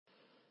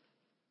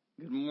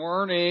Good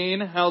morning.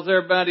 How's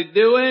everybody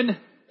doing?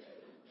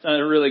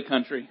 Sounded really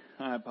country.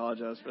 I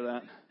apologize for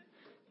that.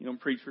 You don't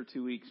preach for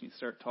 2 weeks and you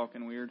start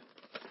talking weird.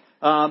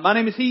 My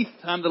name is Heath.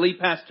 I'm the lead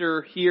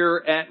pastor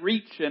here at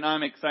Reach, and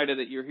I'm excited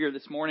that you're here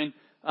this morning.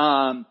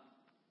 I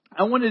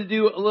wanted to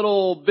do a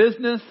little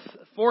business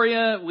for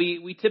you.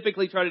 We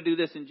typically try to do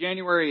this in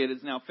January. It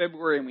is now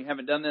February and we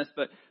haven't done this,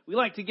 but we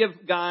like to give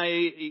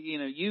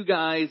you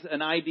guys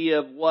an idea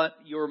of what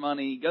your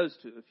money goes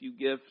to if you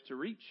give to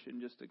Reach,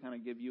 and just to kind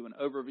of give you an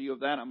overview of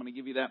that. I'm going to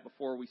give you that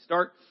before we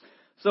start.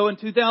 So in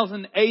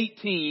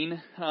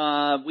 2018,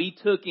 we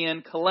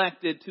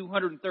collected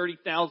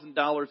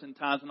 $230,000 in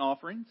tithes and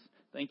offerings.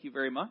 Thank you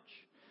very much.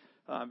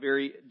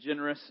 Very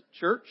generous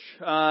church.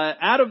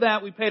 Out of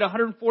that, we paid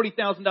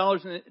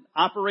 $140,000 in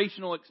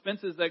operational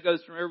expenses. That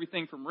goes from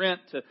everything from rent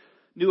to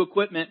new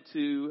equipment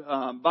to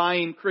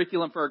buying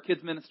curriculum for our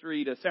kids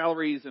ministry to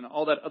salaries and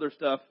all that other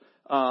stuff.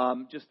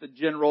 Just the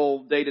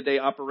general day-to-day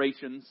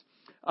operations.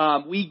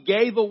 We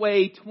gave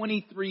away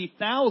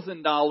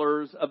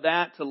 $23,000 of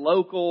that to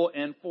local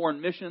and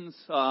foreign missions.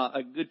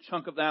 A good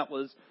chunk of that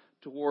was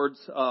towards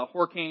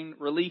hurricane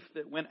relief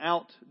that went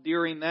out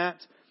during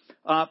that.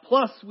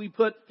 Plus, we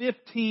put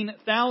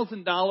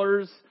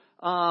 $15,000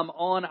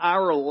 on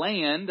our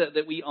land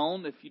that we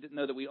own. If you didn't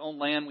know that we own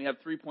land, we have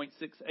 3.6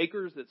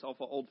 acres. That's off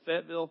of Old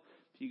Fayetteville.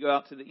 If you go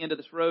out to the end of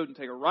this road and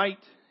take a right,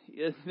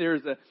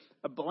 there's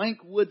a blank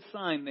wood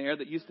sign there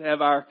that used to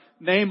have our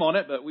name on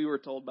it, but we were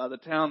told by the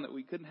town that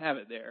we couldn't have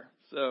it there.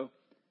 So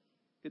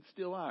it's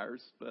still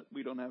ours, but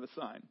we don't have a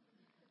sign.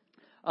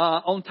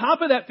 On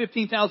top of that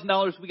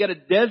 $15,000, we got a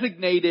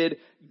designated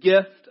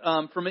gift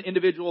from an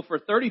individual for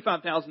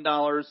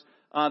 $35,000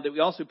 that we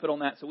also put on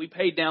that. So we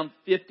paid down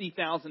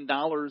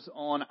 $50,000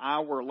 on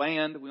our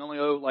land. We only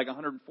owe like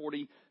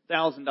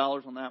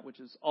 $140,000 on that,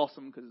 which is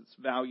awesome because its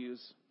value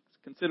is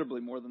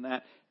considerably more than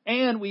that.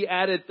 And we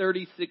added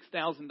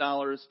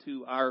 $36,000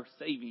 to our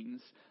savings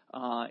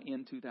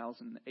in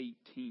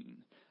 2018.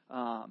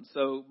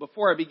 So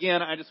before I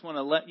begin, I just want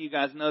to let you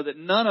guys know that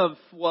none of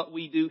what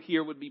we do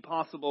here would be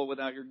possible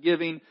without your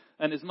giving.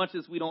 And as much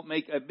as we don't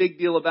make a big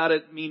deal about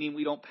it, meaning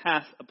we don't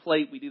pass a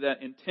plate, we do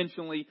that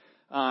intentionally.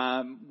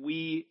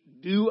 We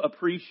do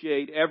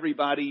appreciate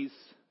everybody's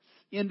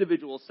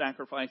individual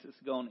sacrifices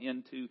going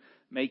into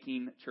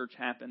making church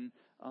happen.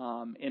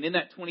 And in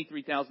that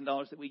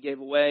 $23,000 that we gave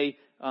away,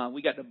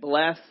 we got to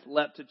bless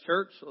Lepta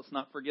Church. Let's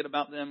not forget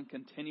about them,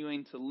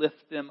 continuing to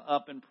lift them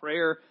up in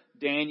prayer.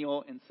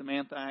 Daniel and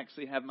Samantha, I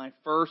actually have my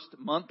first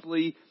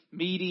monthly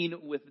meeting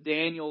with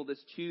Daniel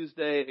this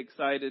Tuesday.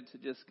 Excited to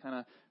just kind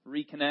of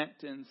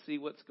reconnect and see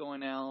what's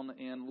going on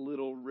in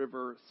Little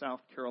River,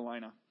 South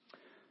Carolina.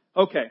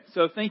 Okay,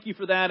 so thank you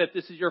for that. If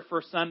this is your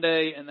first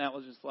Sunday and that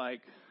was just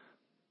like,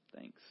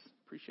 thanks,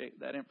 appreciate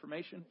that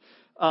information.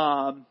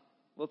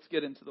 Let's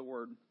get into the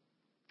Word.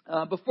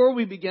 Before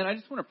we begin, I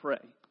just want to pray.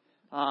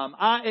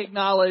 I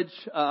acknowledge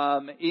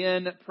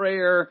in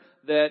prayer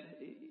that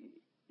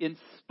in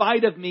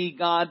spite of me,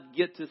 God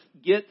gets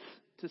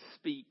to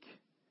speak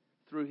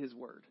through His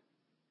Word.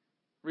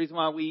 The reason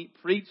why we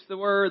preach the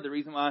Word, the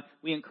reason why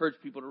we encourage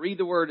people to read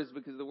the Word is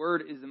because the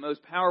Word is the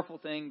most powerful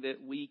thing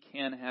that we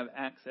can have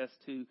access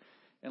to.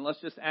 And let's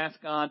just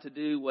ask God to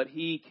do what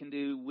He can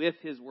do with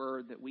His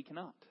Word that we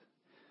cannot.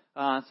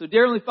 So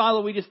dear Heavenly Father,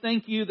 we just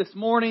thank you this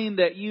morning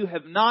that you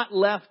have not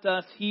left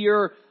us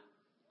here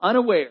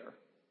unaware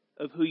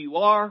of who you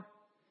are,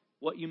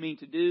 what you mean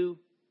to do,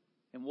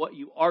 and what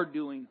you are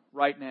doing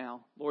right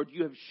now. Lord,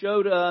 you have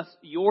showed us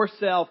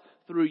yourself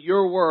through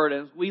your word.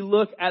 As we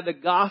look at the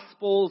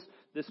Gospels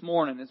this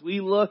morning, as we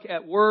look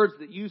at words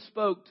that you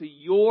spoke to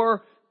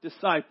your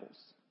disciples,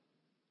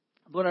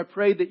 Lord, I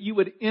pray that you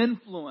would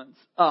influence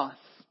us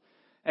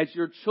as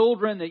your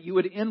children, that you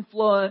would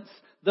influence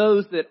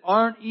those that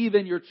aren't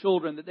even your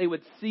children, that they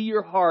would see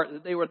your heart,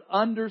 that they would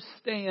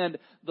understand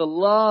the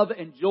love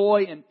and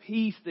joy and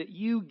peace that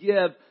you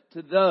give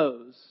to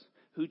those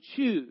who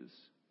choose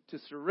to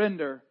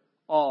surrender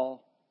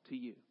all to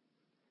you.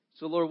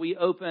 So Lord, we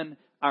open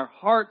our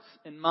hearts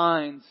and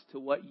minds to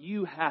what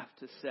you have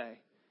to say.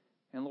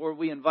 And Lord,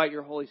 we invite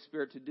your Holy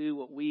Spirit to do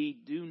what we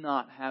do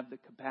not have the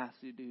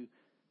capacity to do,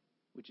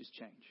 which is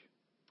change.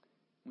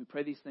 We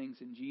pray these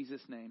things in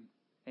Jesus' name.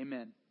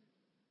 Amen.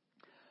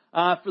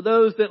 For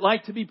those that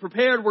like to be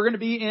prepared, we're going to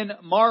be in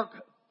Mark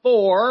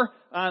 4,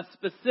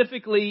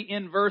 specifically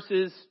in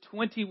verses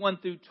 21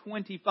 through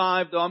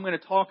 25, though I'm going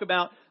to talk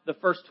about the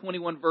first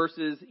 21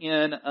 verses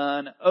in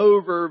an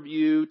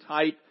overview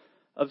type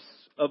of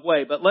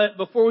way. But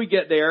before we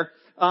get there,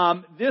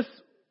 this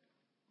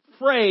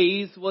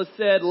phrase was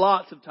said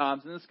lots of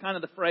times, and this is kind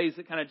of the phrase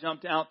that kind of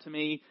jumped out to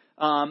me.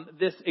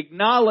 This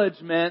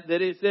acknowledgement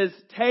that it says,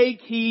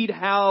 take heed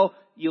how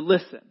you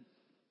listen.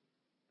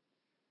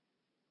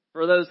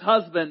 For those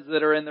husbands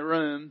that are in the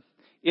room,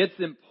 it's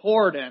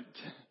important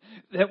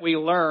that we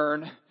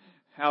learn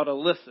how to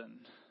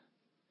listen.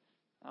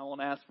 I won't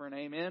ask for an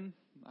amen.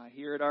 I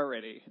hear it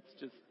already. It's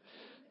just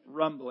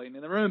rumbling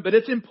in the room. But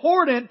it's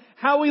important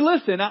how we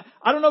listen. I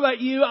don't know about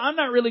you. I'm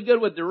not really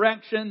good with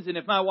directions. And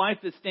if my wife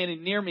is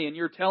standing near me and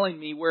you're telling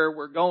me where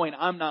we're going,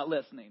 I'm not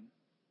listening.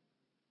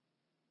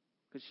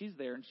 Because she's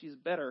there and she's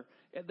better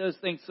at those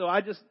things. So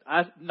I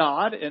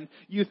nod and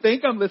you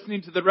think I'm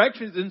listening to the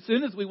directions. And as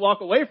soon as we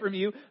walk away from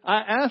you,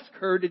 I ask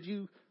her, did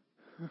you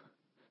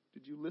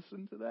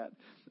listen to that?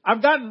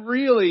 I've gotten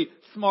really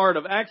smart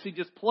of actually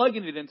just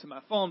plugging it into my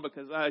phone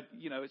because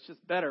it's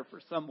just better for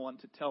someone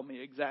to tell me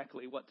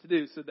exactly what to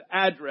do. So the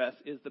address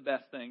is the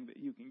best thing that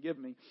you can give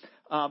me.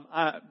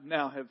 I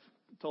now have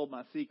told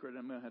my secret.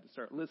 I'm going to have to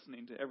start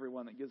listening to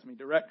everyone that gives me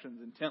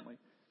directions intently.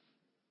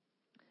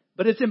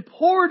 But it's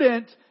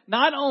important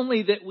not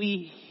only that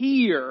we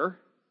hear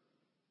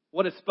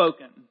what is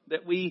spoken,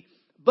 but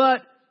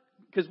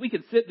because we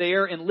can sit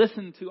there and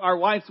listen to our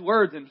wife's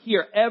words and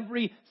hear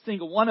every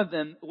single one of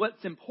them.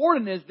 What's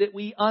important is that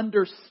we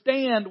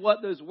understand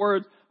what those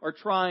words are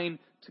trying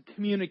to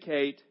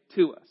communicate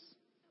to us.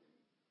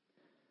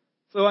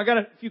 So I got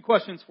a few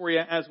questions for you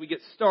as we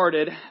get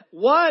started.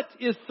 What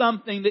is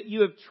something that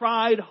you have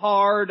tried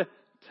hard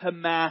to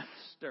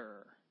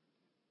master?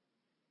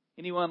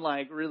 Anyone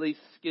like really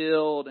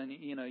skilled and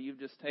you've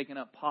just taken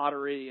up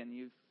pottery and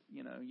you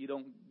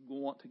don't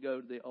want to go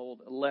to the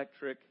old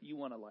electric. You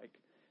want to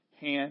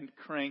hand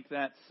crank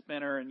that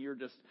spinner and you're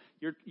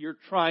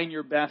trying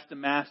your best to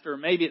master.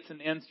 Maybe it's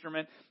an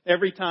instrument.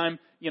 Every time,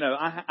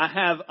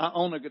 I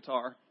own a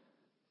guitar.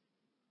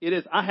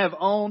 I have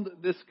owned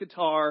this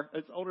guitar.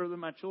 It's older than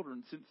my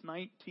children since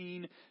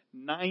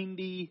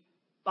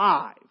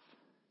 1995.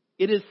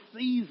 It is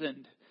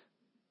seasoned,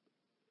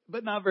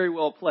 but not very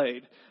well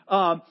played.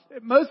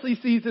 Mostly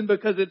seasoned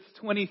because it's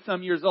 20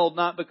 some years old,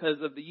 not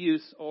because of the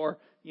use or,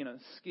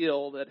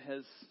 skill that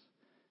has,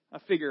 I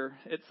figure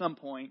at some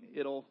point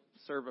it'll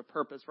serve a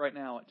purpose. Right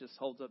now it just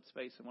holds up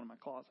space in one of my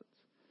closets.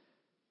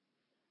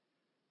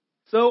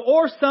 So,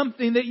 or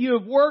something that you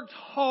have worked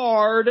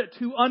hard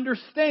to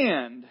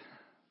understand.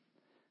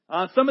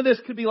 Some of this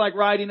could be like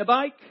riding a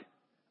bike.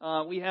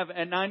 We have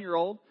a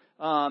 9-year-old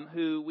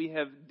who we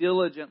have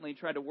diligently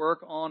tried to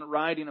work on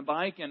riding a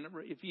bike. And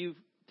if you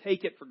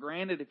take it for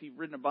granted, if you've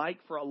ridden a bike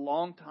for a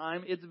long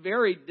time, it's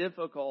very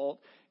difficult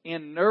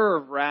and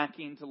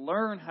nerve-wracking to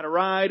learn how to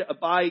ride a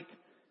bike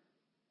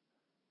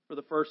for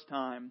the first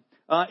time.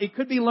 It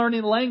could be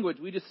learning language.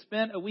 We just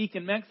spent a week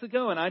in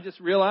Mexico, and I just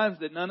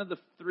realized that none of the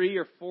 3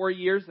 or 4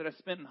 years that I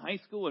spent in high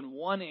school and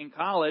 1 in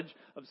college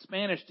of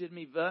Spanish did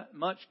me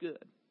much good.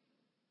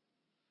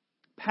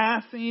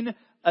 Passing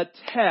a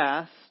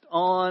test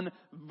on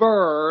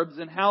verbs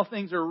and how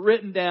things are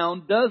written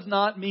down does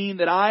not mean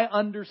that I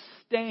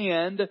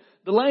understand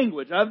the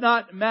language. I've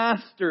not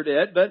mastered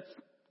it, but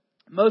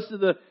most of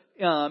the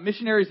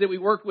missionaries that we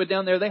worked with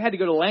down there, they had to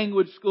go to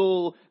language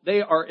school.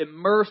 They are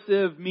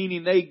immersive,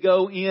 meaning they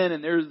go in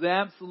and there's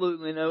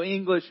absolutely no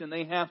English and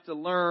they have to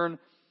learn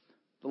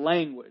the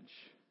language.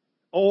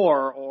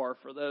 Or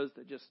for those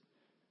that just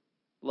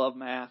love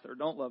math or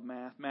don't love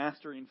math,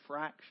 mastering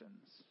fractions.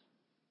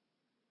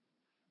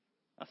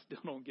 I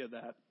still don't get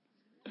that.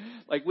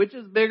 Which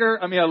is bigger?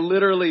 I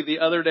literally the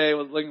other day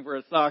was looking for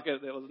a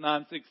socket that was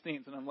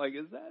 9/16, and I'm like,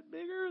 is that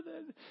bigger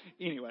than...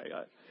 Anyway,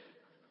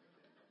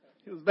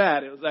 it was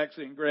bad. It was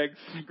actually in Greg's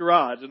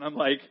garage, and I'm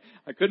like,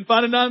 I couldn't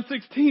find a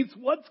 9/16.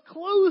 What's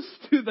close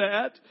to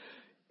that?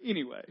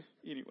 Anyway,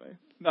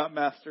 not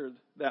mastered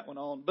that one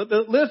on. But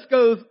the list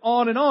goes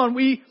on and on.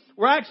 We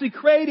were actually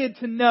created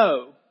to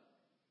know.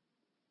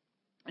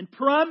 And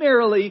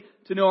primarily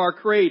to know our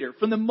Creator.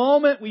 From the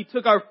moment we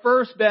took our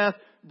first breath,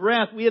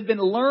 we have been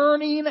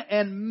learning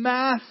and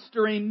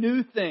mastering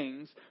new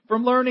things.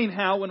 From learning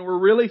how, when we're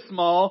really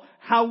small,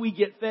 how we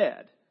get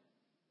fed.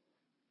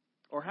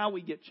 Or how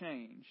we get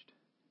changed.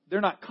 They're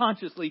not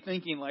consciously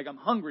thinking like I'm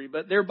hungry,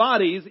 but their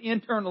bodies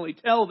internally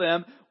tell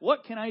them,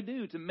 what can I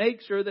do to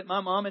make sure that my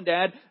mom and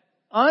dad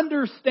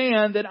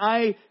understand that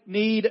I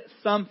need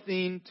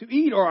something to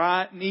eat or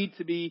I need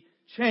to be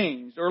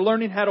changed, or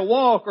learning how to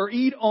walk or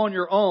eat on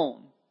your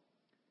own.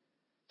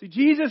 See,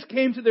 Jesus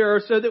came to the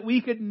earth so that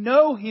we could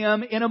know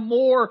Him in a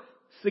more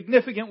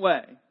significant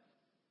way.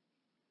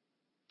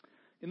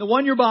 In the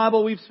One Year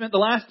Bible, we've spent the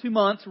last 2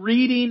 months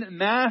reading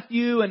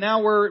Matthew, and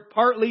now we're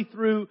partly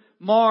through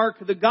Mark.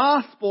 The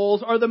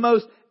Gospels are the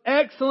most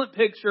excellent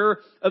picture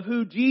of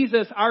who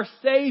Jesus, our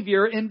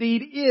Savior,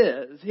 indeed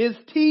is. His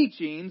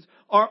teachings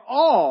are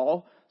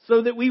all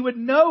so that we would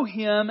know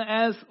Him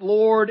as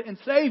Lord and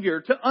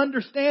Savior. To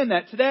understand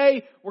that,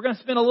 today we're going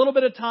to spend a little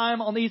bit of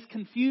time on these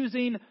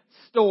confusing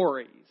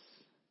stories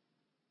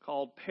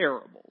called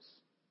parables.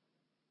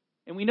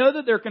 And we know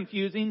that they're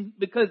confusing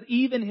because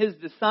even His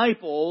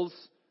disciples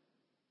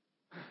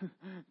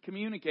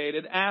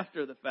communicated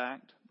after the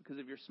fact. Because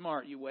if you're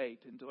smart, you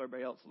wait until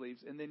everybody else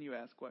leaves and then you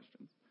ask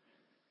questions.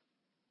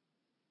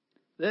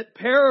 That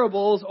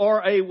parables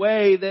are a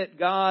way that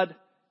God,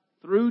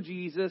 through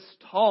Jesus,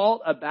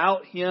 taught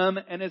about Him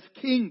and His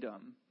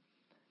kingdom.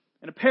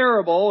 And a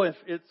parable, if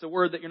it's a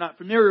word that you're not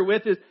familiar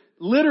with, is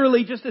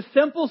literally just a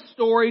simple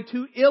story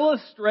to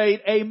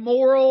illustrate a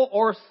moral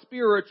or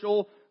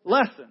spiritual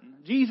lesson.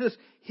 Jesus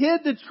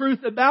hid the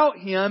truth about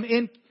Him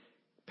in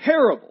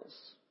parables.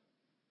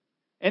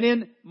 And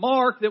in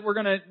Mark that we're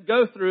going to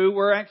go through,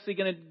 we're actually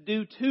going to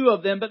do 2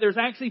 of them, but there's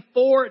actually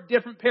 4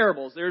 different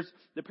parables. There's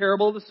the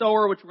parable of the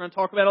sower, which we're going to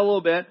talk about a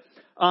little bit.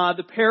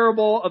 The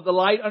parable of the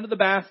light under the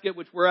basket,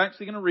 which we're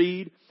actually going to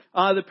read.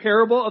 The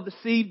parable of the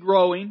seed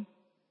growing.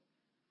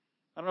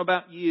 I don't know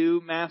about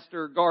you,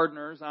 master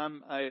gardeners.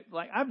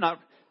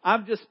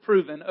 I've just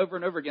proven over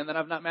and over again that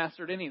I've not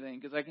mastered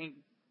anything because I can't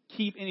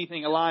keep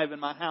anything alive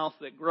in my house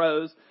that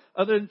grows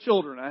other than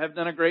children. I have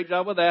done a great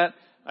job with that.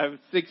 I have a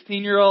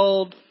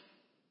 16-year-old.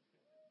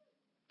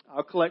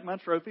 I'll collect my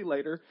trophy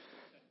later.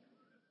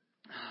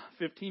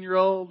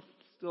 15-year-old,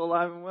 still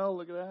alive and well.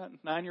 Look at that.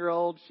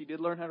 9-year-old, she did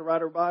learn how to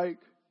ride her bike.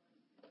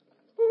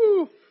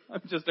 Woo!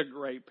 I'm just a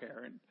great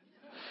parent.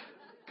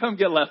 Come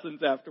get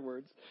lessons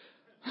afterwards.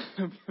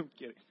 I'm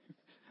kidding.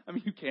 I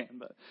mean, you can,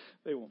 but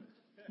they won't.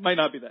 Might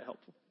not be that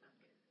helpful.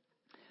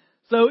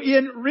 So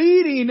in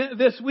reading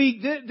this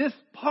week, this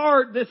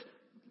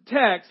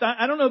text,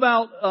 I don't know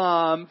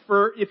about,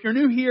 for if you're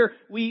new here,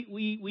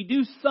 we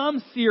do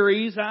some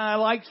series. I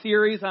like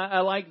series. I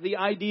like the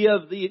idea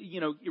of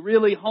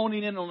really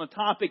honing in on a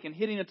topic and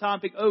hitting a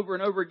topic over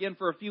and over again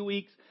for a few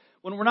weeks.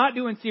 When we're not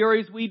doing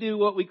series, we do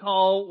what we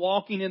call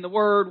walking in the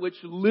Word, which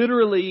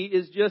literally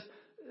is just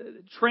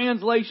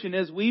translation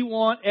is we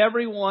want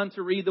everyone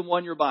to read the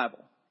one-year Bible.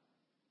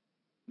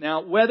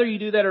 Now, whether you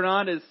do that or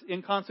not is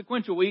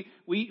inconsequential.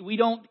 We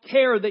don't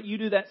care that you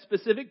do that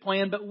specific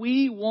plan, but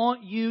we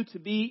want you to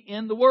be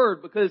in the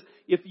Word, because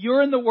if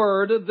you're in the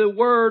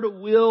Word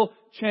will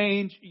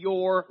change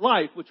your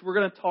life, which we're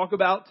going to talk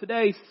about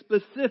today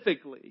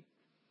specifically.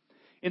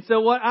 And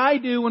so what I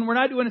do when we're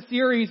not doing a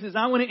series is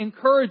I want to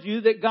encourage you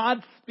that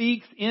God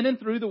speaks in and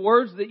through the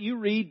words that you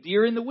read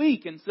during the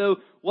week. And so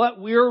what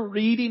we're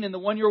reading in the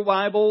one-year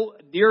Bible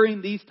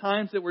during these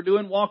times that we're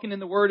doing Walking in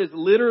the Word is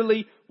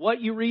literally what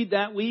you read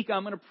that week.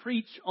 I'm going to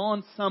preach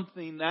on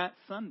something that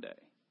Sunday.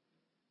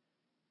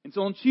 And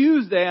so on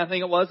Tuesday, I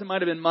think it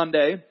might have been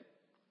Monday,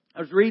 I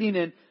was reading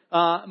in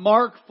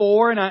Mark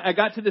 4, and I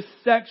got to this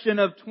section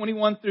of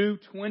 21 through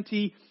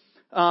 25,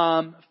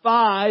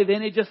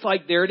 and it just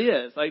there it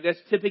is. That's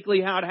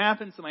typically how it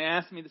happens. Somebody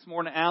asked me this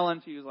morning,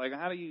 Alan, she was like,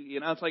 how do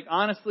you it's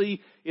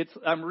honestly,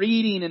 I'm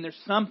reading and there's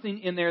something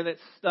in there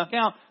that's stuck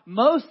out.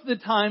 Most of the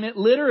time,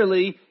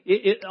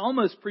 it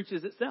almost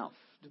preaches itself,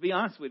 to be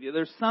honest with you.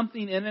 There's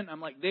something in it.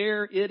 I'm like,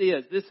 there it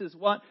is. This is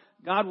what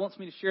God wants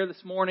me to share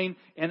this morning.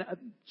 And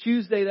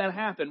Tuesday that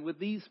happened with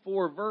these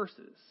 4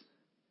 verses.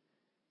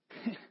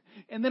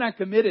 And then I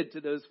committed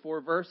to those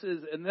 4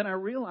 verses, and then I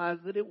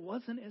realized that it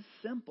wasn't as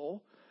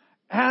simple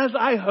as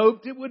I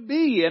hoped it would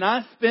be. And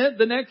I spent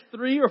the next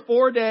 3 or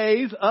 4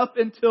 days up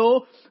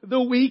until the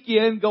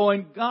weekend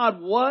going,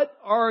 God, what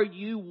are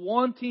you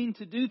wanting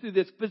to do through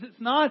this? Because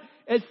it's not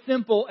as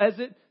simple as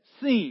it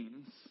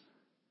seems.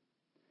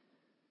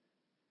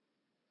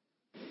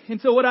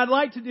 And so what I'd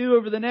like to do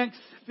over the next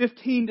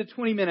 15 to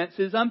 20 minutes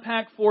is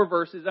unpack 4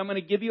 verses. I'm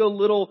going to give you a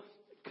little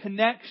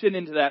connection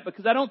into that,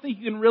 because I don't think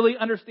you can really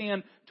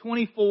understand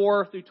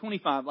 24 through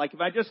 25.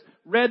 If I just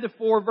read the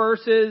 4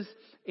 verses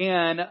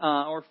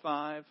or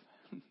 5,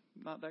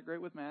 not that great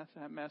with math,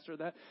 I haven't mastered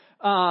that.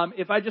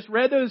 If I just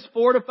read those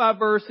 4 to 5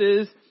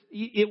 verses,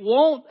 it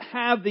won't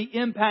have the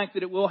impact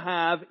that it will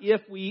have if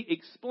we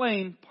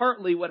explain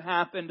partly what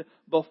happened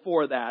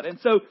before that. And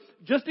so,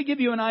 just to give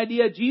you an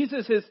idea,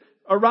 Jesus has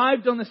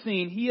arrived on the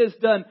scene. He has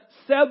done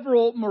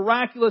several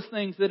miraculous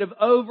things that have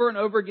over and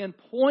over again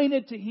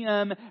pointed to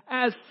Him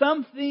as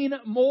something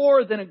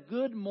more than a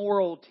good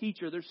moral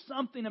teacher. There's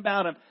something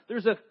about Him.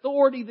 There's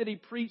authority that He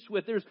preached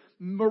with. There's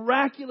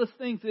miraculous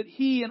things that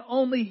He and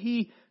only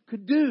He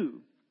could do.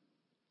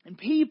 And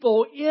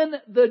people in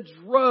the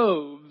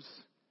droves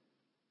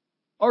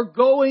are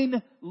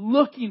going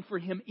looking for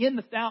Him in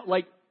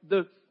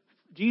the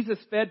Jesus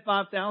fed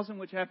 5,000,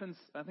 which happens,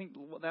 I think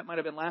that might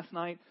have been last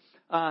night.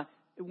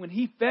 When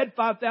He fed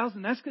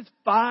 5,000, that's because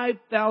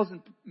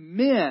 5,000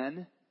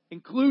 men,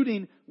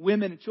 including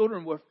women and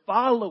children, were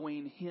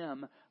following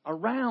Him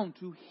around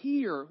to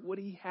hear what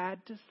He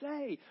had to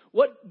say.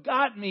 What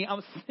got me, I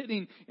was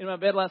sitting in my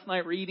bed last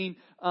night reading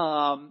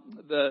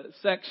the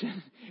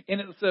section,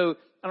 and so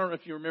I don't know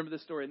if you remember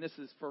this story, and this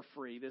is for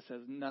free. This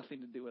has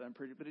nothing to do with what I'm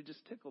preaching, but it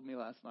just tickled me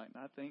last night,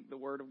 and I think the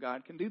Word of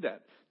God can do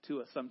that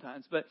to us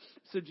sometimes. But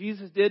so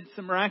Jesus did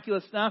some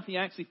miraculous stuff. He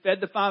actually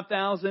fed the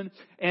 5,000,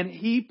 and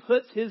He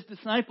puts His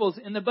disciples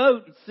in the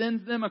boat and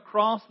sends them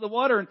across the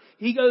water, and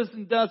He goes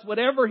and does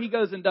whatever He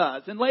goes and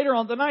does. And later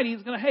on tonight,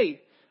 He's going to,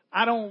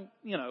 I don't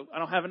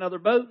have another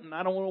boat, and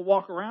I don't want to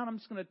walk around. I'm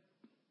just going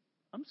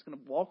to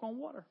walk on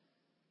water.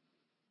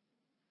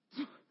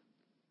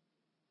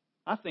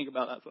 I think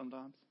about that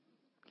sometimes.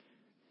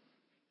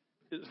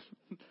 It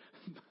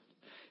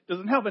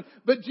doesn't help it.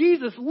 But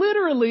Jesus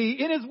literally,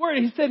 in His Word,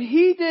 He said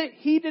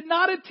He did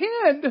not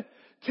intend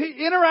to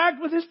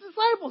interact with His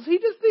disciples. He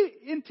just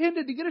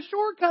intended to get a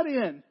shortcut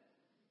in.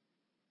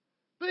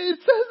 But it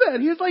says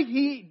that.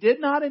 He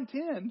did not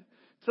intend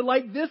to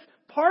like this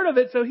part of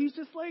it. So he's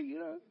just like,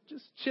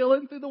 just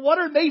chilling through the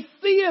water, and they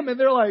see him and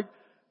they're like,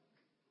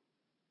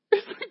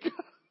 it's a ghost.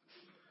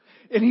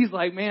 And he's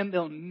like, man,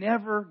 they'll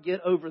never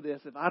get over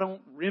this if I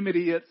don't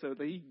remedy it. So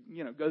he,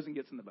 goes and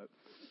gets in the boat.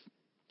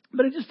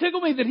 But it just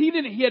tickled me that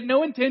he had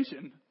no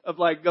intention of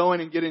like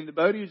going and getting in the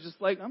boat. He was just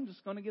like, I'm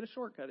just going to get a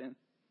shortcut in.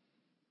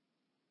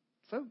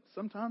 So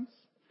sometimes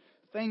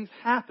things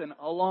happen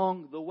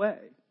along the way.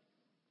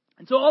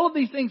 And so all of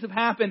these things have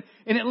happened,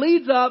 and it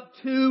leads up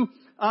to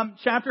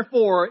chapter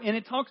 4, and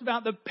it talks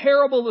about the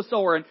parable of the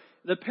sower. And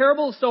the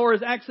parable of the sower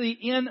is actually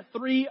in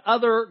 3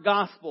 other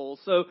Gospels.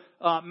 So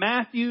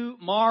Matthew,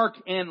 Mark,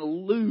 and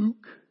Luke.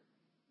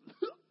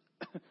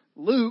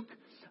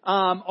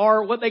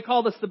 Are what they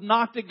call the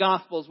synoptic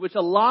Gospels, which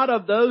a lot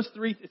of those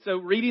 3, so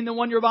reading the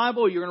one-year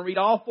Bible, you're going to read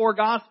all 4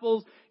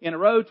 Gospels in a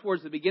row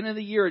towards the beginning of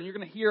the year, and you're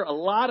going to hear a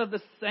lot of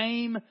the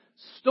same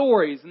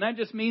stories. And that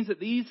just means that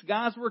these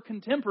guys were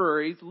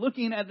contemporaries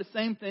looking at the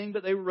same thing,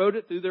 but they wrote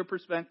it through their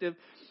perspective.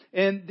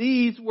 And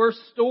these were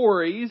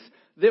stories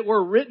that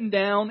were written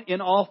down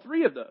in all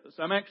 3 of those.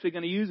 I'm actually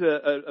going to use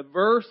a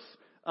verse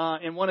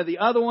in one of the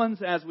other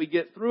ones as we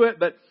get through it,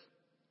 but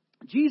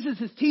Jesus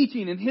is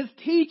teaching, and His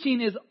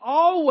teaching is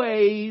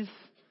always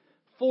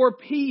for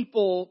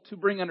people to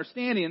bring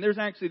understanding. And there's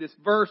actually this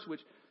verse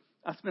which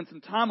I spent some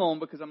time on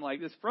because I'm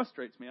like, this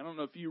frustrates me. I don't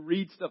know if you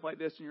read stuff like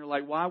this and you're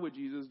like, why would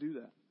Jesus do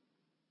that?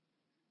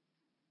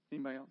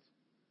 Anybody else?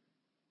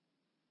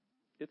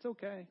 It's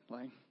okay.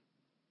 Like,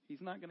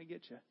 He's not going to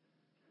get you.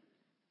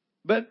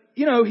 But,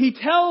 He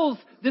tells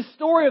this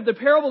story of the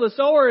parable of the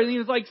sower, and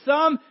He's like,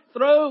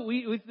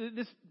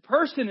 this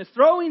person is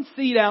throwing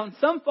seed out, and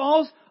some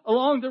falls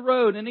along the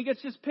road, and it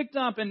gets just picked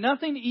up, and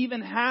nothing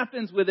even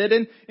happens with it.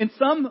 And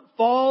some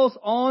falls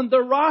on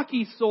the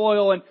rocky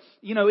soil, and,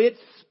 it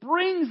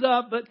springs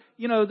up, but,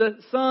 the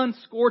sun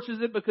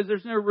scorches it because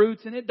there's no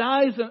roots, and it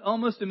dies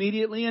almost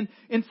immediately.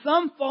 And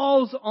some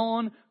falls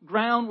on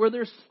ground where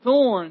there's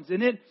thorns,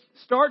 and it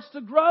starts to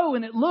grow,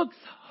 and it looks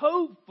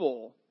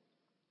hopeful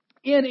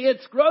in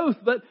its growth,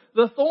 but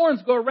the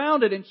thorns go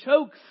around it and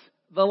chokes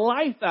the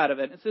life out of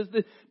it. It says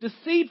the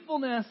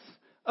deceitfulness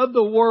of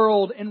the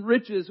world and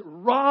riches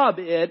rob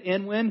it,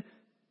 and when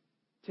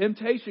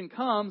temptation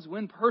comes,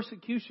 when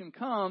persecution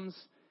comes,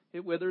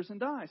 it withers and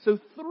dies. So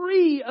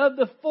 3 of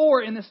the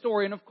 4 in the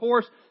story, and of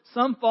course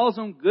some falls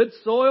on good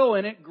soil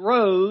and it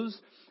grows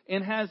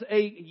and has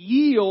a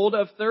yield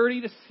of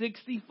 30 to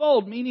 60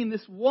 fold, meaning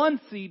this one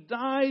seed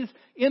dies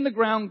in the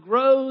ground,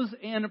 grows,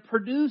 and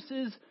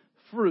produces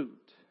fruit.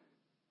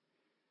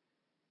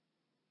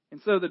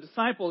 And so the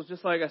disciples,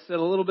 just like I said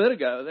a little bit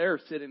ago, they're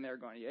sitting there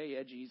going,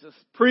 yeah, Jesus.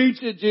 Preach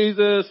it,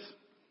 Jesus.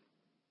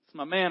 It's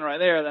my man right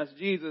there. That's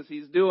Jesus.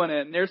 He's doing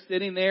it. And they're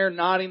sitting there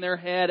nodding their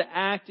head,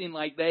 acting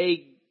like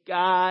they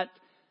got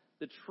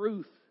the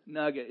truth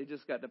nugget. It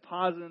just got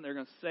deposited. They're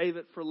going to save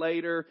it for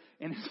later.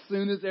 And as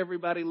soon as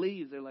everybody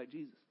leaves, they're like,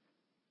 Jesus,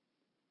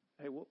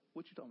 hey, what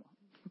you talking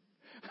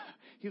about?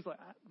 He's like,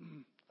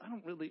 I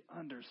don't really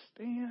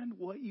understand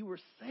what you were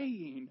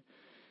saying.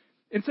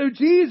 And so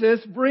Jesus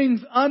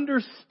brings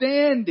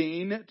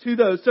understanding to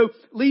those. So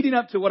leading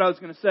up to what I was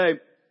going to say,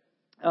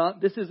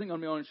 this isn't going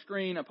to be on the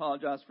screen. I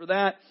apologize for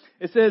that.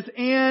 It says,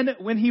 and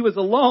when He was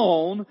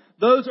alone,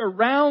 those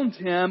around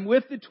Him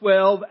with the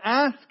 12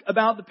 asked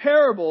about the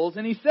parables.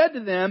 And He said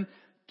to them,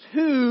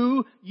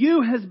 to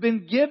you has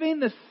been given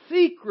the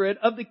secret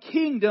of the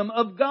kingdom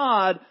of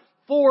God,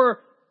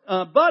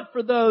 but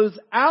for those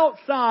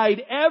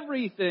outside,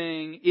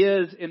 everything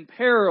is in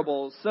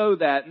parables, so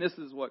that, and this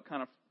is what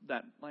kind of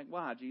that, like,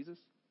 why, Jesus?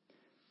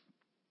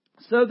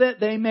 So that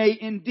they may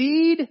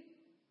indeed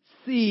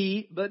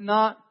see, but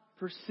not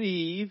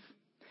perceive,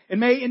 and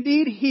may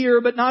indeed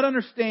hear, but not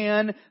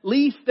understand,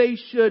 lest they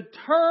should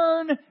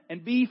turn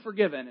and be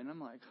forgiven. And I'm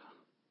like,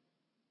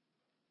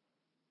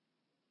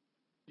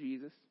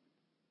 Jesus,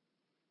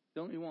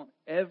 don't you want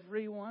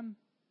everyone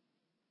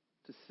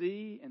to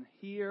see and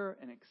hear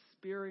and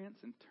experience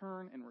and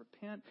turn and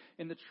repent?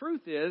 And the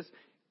truth is,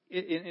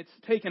 it's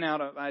taken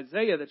out of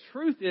Isaiah. The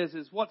truth is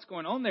what's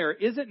going on there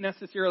isn't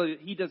necessarily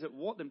that He doesn't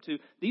want them to.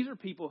 These are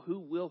people who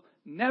will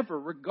never,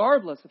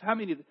 regardless of how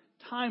many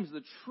times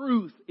the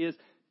truth is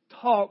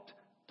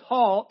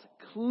taught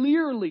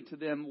clearly to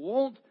them,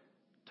 won't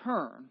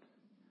turn,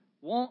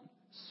 won't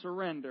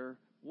surrender,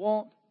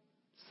 won't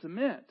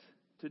submit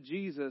to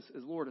Jesus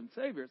as Lord and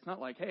Savior. It's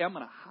not like, hey, I'm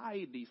going to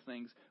hide these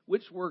things,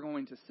 which we're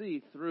going to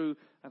see through,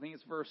 I think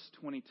it's verse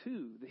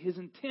 22. His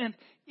intent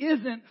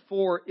isn't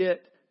for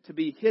it to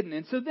be hidden.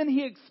 And so then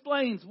He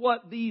explains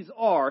what these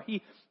are.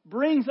 He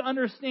brings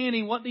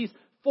understanding what these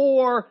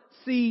 4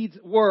 seeds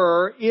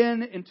were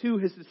into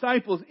His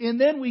disciples.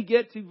 And then we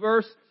get to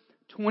verse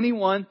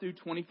 21 through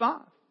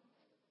 25.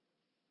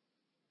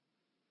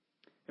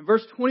 In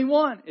verse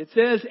 21, it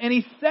says, and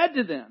He said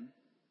to them,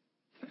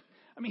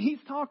 I mean, He's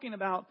talking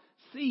about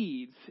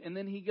seeds, and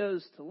then He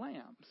goes to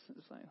lamps.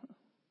 It's like,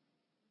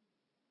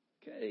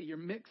 okay, you're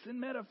mixing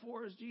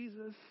metaphors,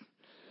 Jesus.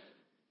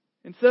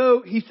 And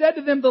so He said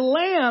to them, the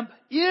lamp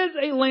is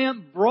a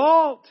lamp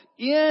brought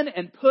in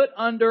and put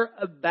under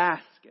a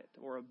basket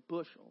or or a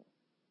bushel?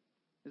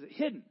 Is it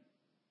hidden?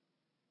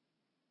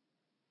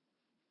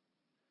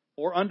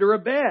 Or under a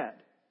bed?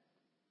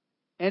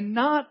 And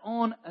not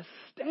on a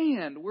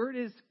stand where it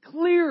is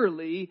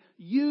clearly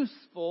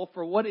useful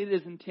for what it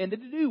is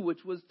intended to do,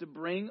 which was to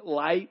bring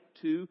light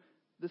to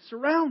the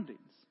surroundings.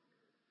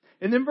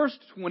 And then verse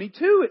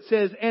 22 it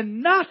says,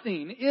 and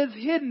nothing is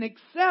hidden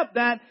except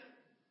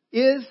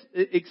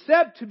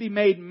to be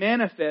made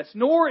manifest,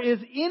 nor is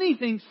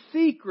anything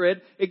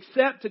secret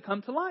except to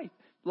come to light.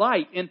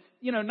 And,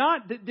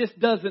 not that this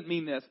doesn't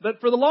mean this,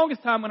 but for the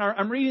longest time when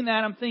I'm reading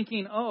that, I'm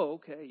thinking, oh,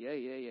 okay,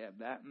 yeah,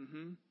 that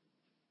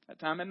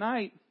time at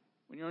night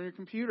when you're on your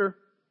computer.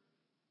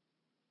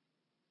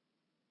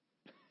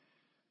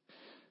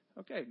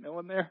 Okay, no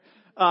one there.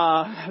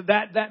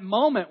 That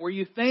moment where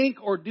you think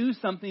or do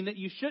something that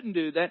you shouldn't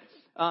do. That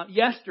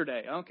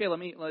yesterday, okay,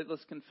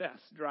 let's confess,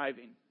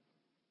 driving.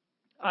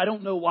 I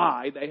don't know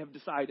why they have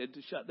decided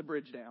to shut the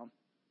bridge down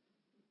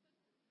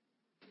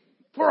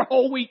for a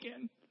whole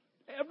weekend.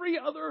 Every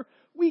other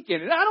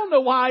weekend. And I don't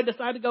know why I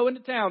decided to go into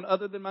town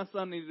other than my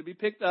son needed to be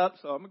picked up,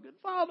 so I'm a good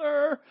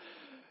father.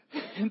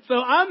 And so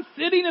I'm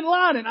sitting in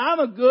line and I'm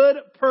a good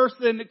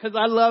person because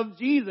I love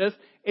Jesus.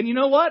 And you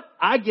know what?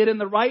 I get in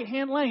the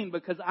right-hand lane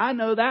because I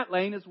know that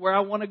lane is where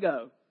I want to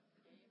go.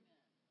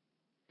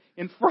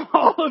 And for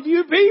all of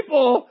you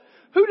people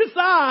who decide,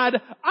 I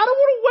don't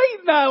want to wait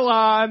in that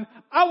line,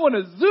 I want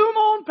to zoom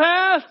on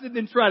past and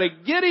then try to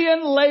get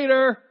in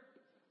later.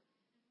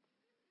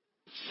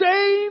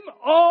 Shame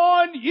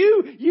on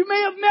you. You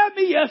may have met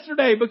me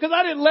yesterday because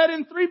I didn't let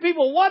in 3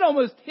 people. One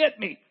almost hit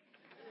me.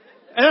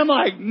 And I'm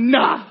like,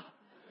 nah,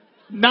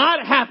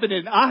 not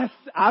happening.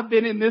 I've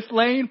been in this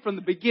lane from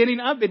the beginning.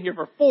 I've been here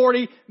for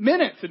 40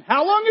 minutes. And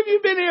how long have you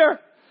been here?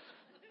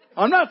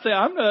 I'm not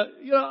saying,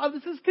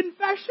 this is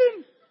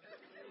confession.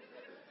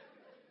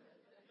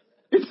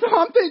 And so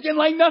I'm thinking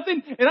like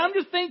nothing. And I'm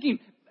just thinking,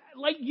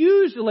 like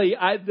usually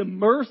the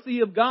mercy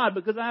of God,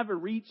 because I have a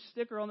reach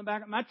sticker on the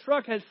back. My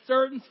truck has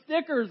certain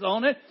stickers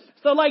on it.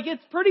 So like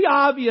it's pretty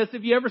obvious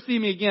if you ever see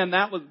me again,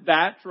 that was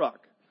that truck.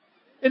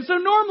 And so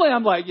normally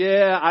I'm like,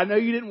 yeah, I know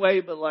you didn't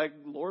wait, but like,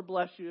 Lord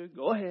bless you.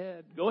 Go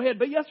ahead.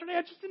 But yesterday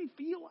I just didn't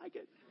feel like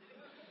it.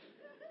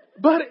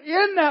 But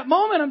in that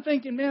moment I'm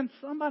thinking, man,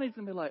 somebody's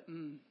going to be like,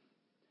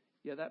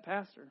 yeah, that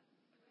pastor.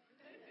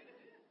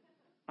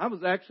 I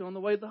was actually on the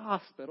way to the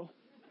hospital.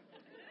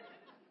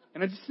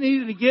 And I just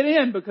needed to get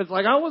in because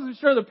like I wasn't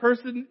sure the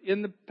person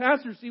in the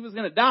pastor's seat was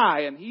going to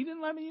die and he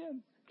didn't let me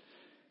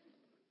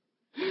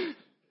in.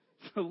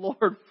 So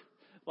Lord,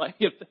 like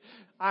if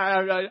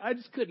I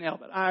just couldn't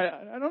help it. I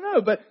don't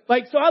know. But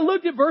like, so I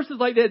looked at verses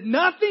like that.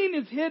 Nothing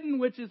is hidden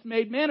which is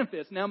made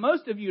manifest. Now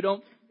most of you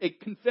don't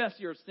confess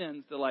your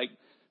sins to like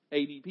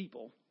 80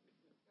 people.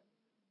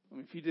 I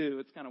mean, if you do,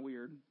 it's kind of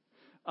weird.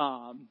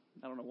 I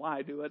don't know why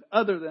I do it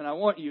other than I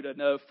want you to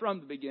know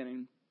from the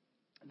beginning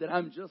that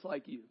I'm just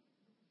like you.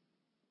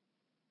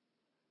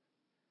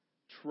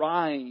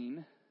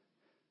 Trying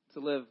to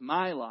live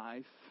my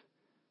life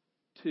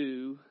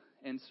to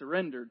and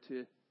surrender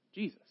to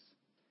Jesus.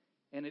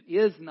 And it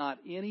is not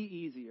any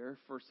easier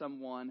for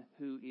someone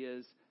who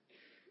is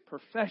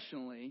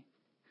professionally,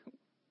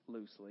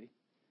 loosely,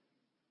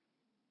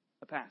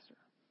 a pastor.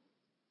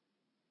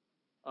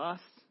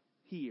 Us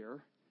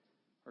here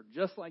are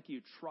just like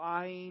you,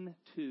 trying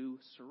to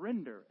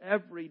surrender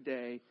every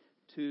day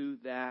to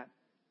that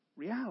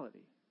reality.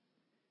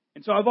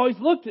 And so I've always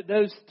looked at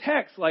those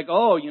texts like,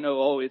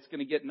 it's going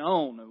to get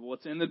known.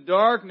 What's in the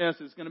darkness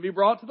is going to be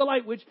brought to the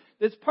light, which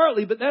is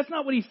partly, but that's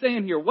not what he's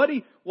saying here.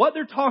 What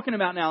they're talking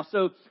about now.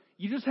 So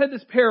you just had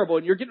this parable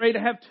and you're getting ready to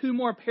have 2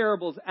 more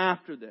parables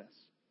after this.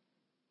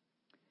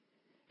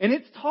 And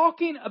it's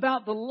talking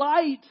about the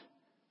light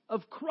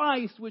of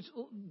Christ, which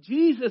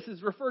Jesus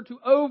is referred to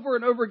over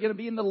and over again,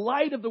 being the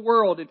light of the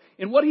world.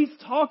 And what he's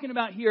talking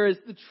about here is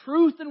the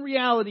truth and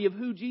reality of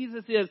who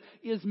Jesus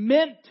is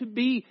meant to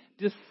be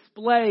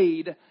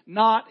displayed,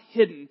 not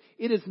hidden.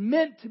 It is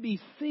meant to be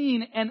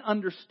seen and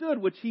understood,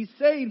 which he's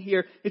saying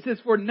here. It says,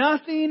 for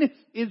nothing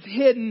is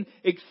hidden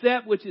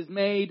except which is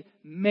made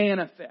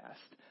manifest.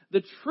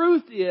 The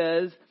truth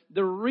is,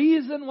 the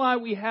reason why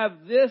we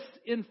have this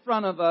in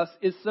front of us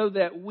is so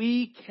that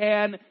we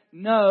can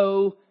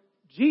know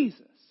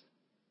Jesus.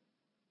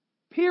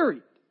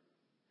 Period.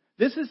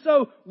 This is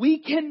so we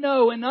can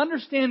know and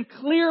understand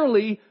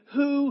clearly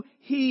who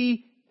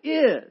He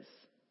is.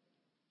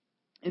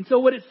 And so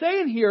what it's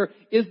saying here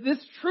is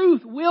this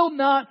truth will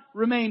not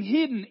remain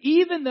hidden,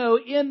 even though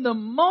in the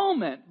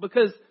moment,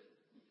 because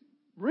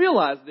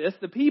realize this,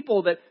 the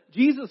people that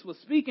Jesus was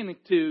speaking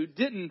to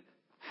didn't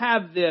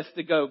have this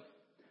to go,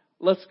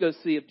 let's go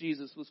see if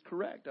Jesus was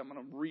correct. I'm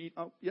going to read.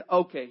 Oh, yeah,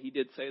 okay, he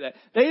did say that.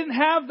 They didn't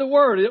have the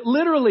word. It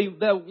literally,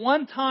 the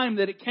one time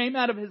that it came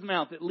out of his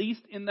mouth, at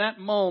least in that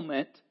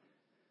moment,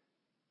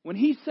 when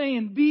he's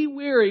saying, be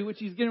weary, which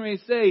he's getting ready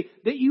to say,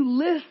 that you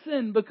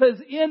listen, because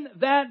in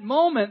that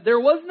moment, there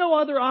was no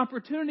other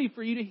opportunity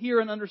for you to hear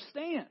and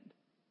understand.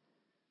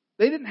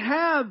 They didn't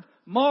have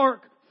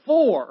Mark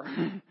 4.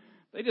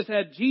 They just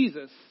had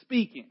Jesus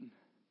speaking.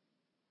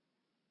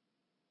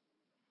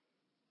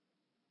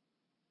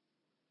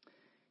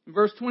 In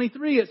verse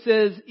 23 it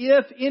says,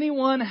 if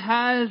anyone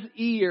has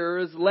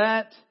ears,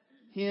 let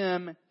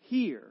him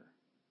hear.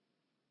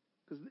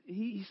 Because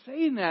he's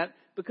saying that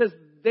because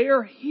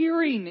they're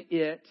hearing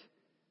it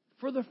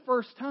for the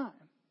first time.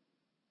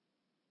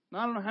 Now,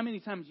 I don't know how many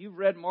times you've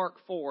read Mark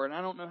 4, and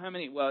I don't know how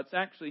many, well, it's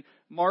actually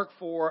Mark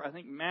 4, I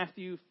think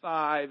Matthew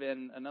 5,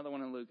 and another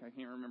one in Luke. I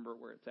can't remember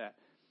where it's at.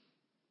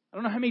 I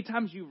don't know how many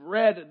times you've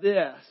read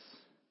this.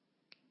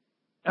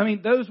 I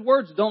mean, those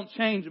words don't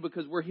change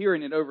because we're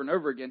hearing it over and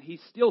over again.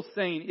 He's still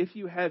saying, if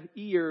you have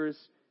ears,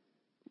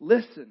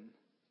 listen.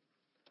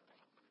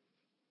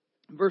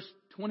 Verse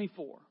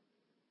 24.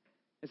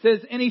 It says,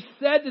 and he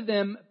said to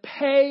them,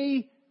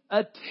 pay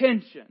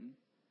attention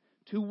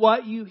to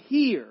what you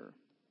hear.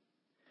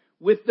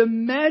 With the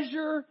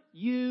measure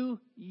you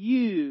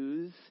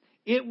use,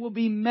 it will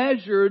be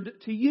measured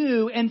to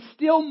you, and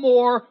still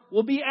more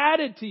will be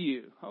added to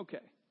you. Okay.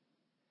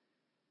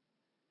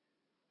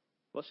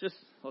 Let's just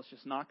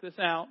knock this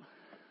out.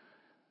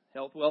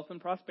 Health, wealth, and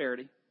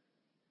prosperity.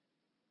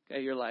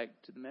 Okay, you're like,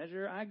 to the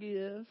measure I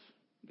give,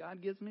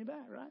 God gives me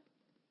back, right?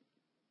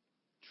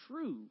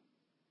 True.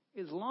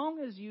 As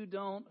long as you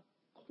don't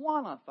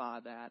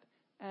qualify that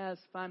as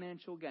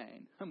financial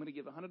gain. I'm going to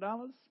give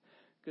 $100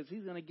 because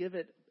He's going to give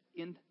it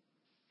in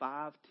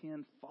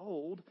 5-10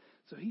 fold.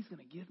 So He's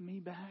going to give me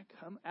back.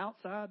 I'm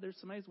outside. There's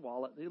somebody's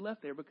wallet they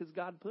left there because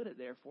God put it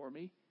there for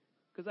me.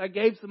 Because I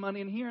gave some money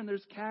in here and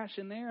there's cash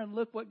in there and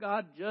look what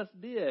God just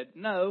did.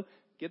 No,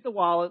 get the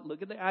wallet,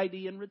 look at the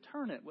ID and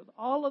return it with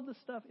all of the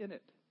stuff in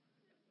it.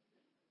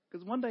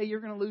 Because one day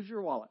you're going to lose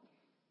your wallet.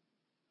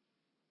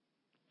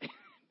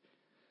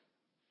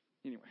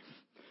 Anyway.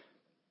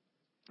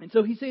 And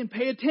so he's saying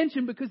pay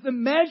attention because the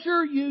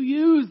measure you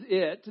use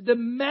it, the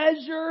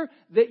measure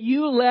that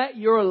you let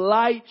your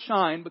light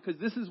shine, because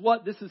this is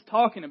what this is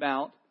talking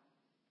about,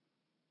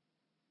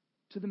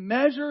 to the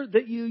measure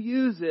that you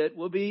use it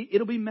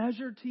it'll be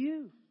measured to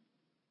you.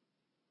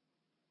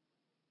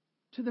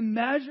 To the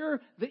measure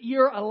that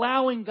you're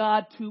allowing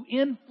God to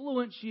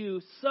influence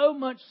you so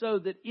much so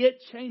that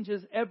it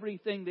changes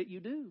everything that you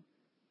do.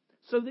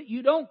 So that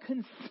you don't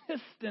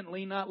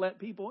consistently not let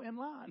people in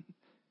line.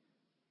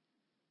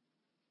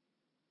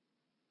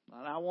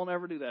 I won't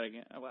ever do that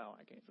again. Well,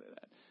 I can't say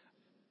that.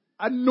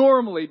 I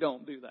normally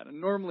don't do that. I'm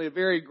normally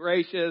very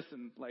gracious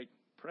and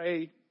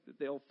pray that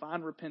they'll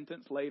find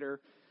repentance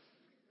later.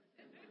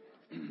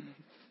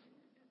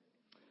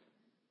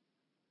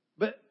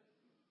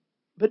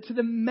 But to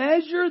the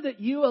measure that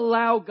you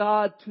allow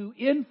God to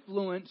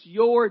influence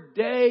your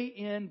day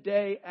in,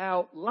 day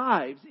out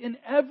lives in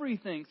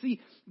everything. See,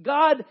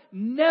 God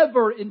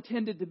never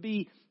intended to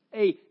be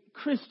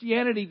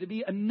Christianity to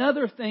be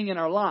another thing in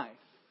our life.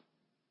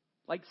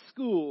 Like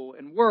school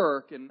and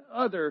work and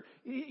other.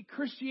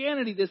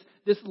 Christianity,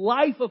 this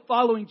life of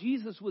following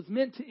Jesus was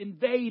meant to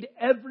invade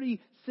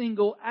every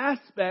single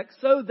aspect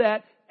so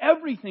that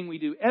everything we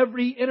do,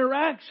 every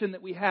interaction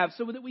that we have,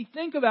 so that we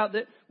think about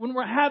that when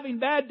we're having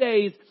bad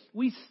days,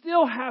 we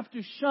still have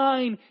to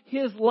shine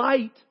His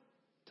light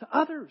to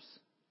others.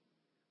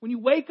 When you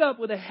wake up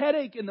with a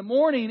headache in the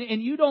morning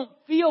and you don't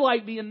feel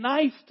like being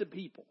nice to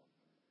people,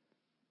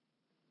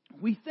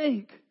 we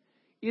think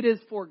it is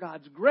for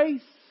God's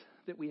grace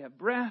that we have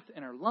breath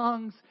in our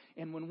lungs,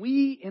 and when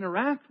we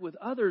interact with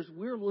others,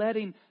 we're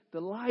letting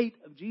the light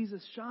of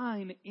Jesus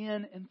shine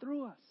in and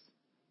through us.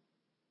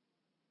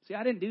 See,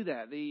 I didn't do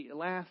that. The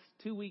last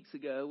 2 weeks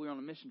ago, we were on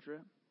a mission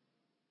trip.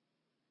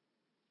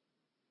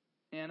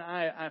 And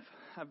I've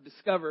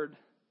discovered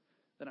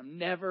that I'm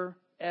never,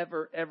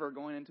 ever, ever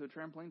going into a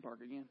trampoline park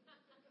again.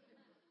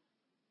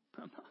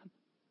 I'm not.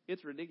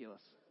 It's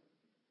ridiculous.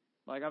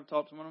 I've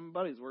talked to one of my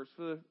buddies who works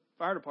for the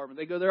fire department.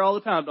 They go there all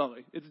the time, don't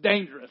they? It's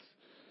dangerous.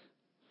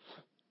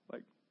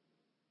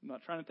 I'm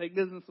not trying to take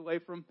business away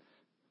from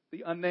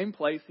the unnamed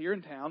place here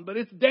in town, but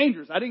it's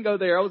dangerous. I didn't go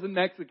there. I was in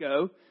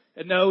Mexico.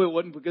 And no, it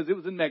wasn't because it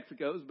was in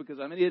Mexico. It was because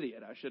I'm an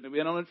idiot. I shouldn't have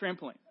been on a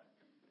trampoline.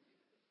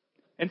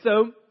 And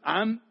so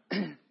I'm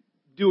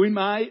doing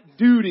my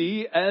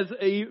duty as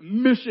a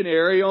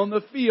missionary on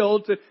the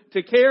field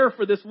to care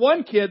for this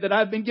one kid that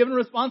I've been given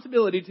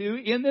responsibility to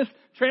in this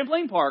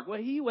trampoline park. Well,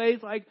 he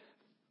weighs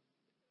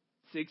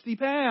 60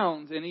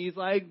 pounds and he's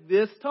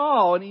this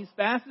tall and he's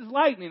fast as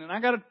lightning and I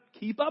got to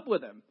keep up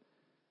with him.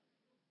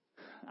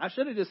 I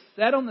should have just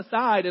sat on the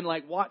side and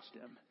watched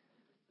him.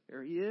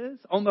 There he is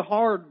on the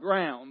hard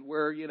ground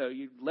where,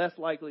 you're less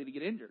likely to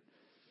get injured.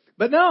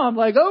 But now I'm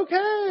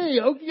okay,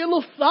 get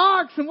little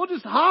socks and we'll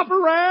just hop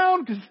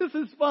around because this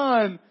is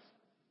fun.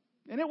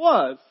 And it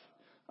was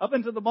up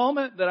until the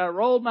moment that I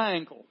rolled my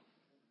ankle.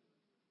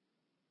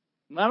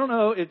 And I don't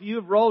know if you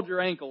have rolled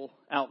your ankle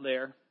out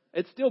there.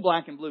 It's still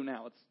black and blue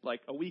now.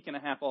 It's a week and a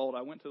half old.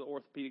 I went to the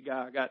orthopedic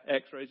guy. I got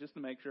x-rays just to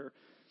make sure.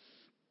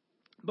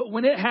 But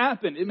when it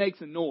happened, it makes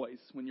a noise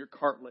when your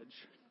cartilage.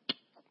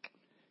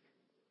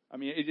 I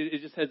mean,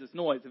 it just has this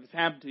noise. If it's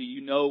happened to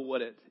you, you know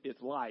what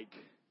it's like.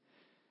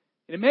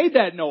 And it made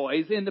that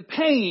noise, and the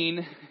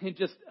pain, it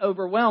just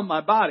overwhelmed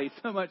my body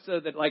so much so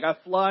that I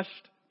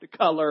flushed the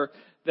color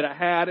that I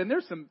had. And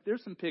there's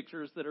some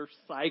pictures that are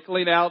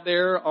cycling out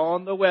there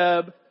on the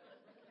web.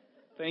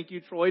 Thank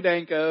you, Troy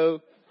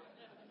Danko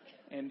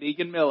and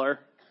Deacon Miller.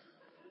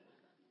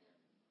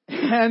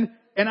 And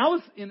I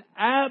was in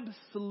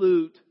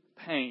absolute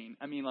pain.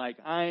 I mean, like,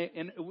 I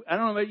don't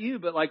know about you,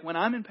 but like when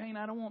I'm in pain,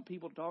 I don't want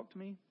people to talk to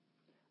me.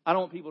 I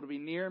don't want people to be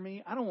near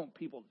me. I don't want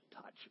people to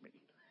touch me.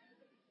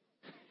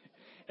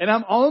 And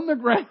I'm on the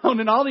ground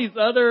and all these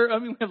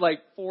we have like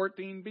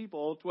 14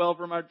 people, 12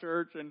 from our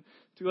church and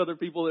 2 other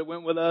people that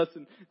went with us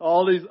and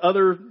all these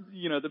other,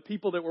 the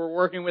people that we're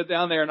working with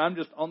down there. And I'm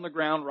just on the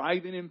ground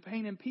writhing in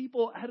pain, and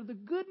people out of the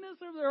goodness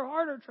of their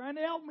heart are trying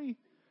to help me.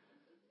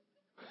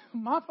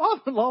 My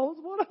father-in-law was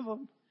one of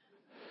them.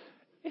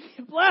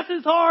 Bless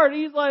his heart.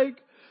 He's like,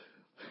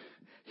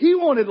 he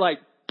wanted like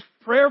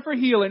prayer for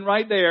healing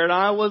right there. And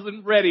I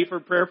wasn't ready for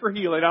prayer for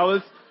healing. I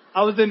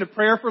was into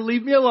prayer for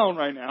leave me alone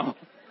right now.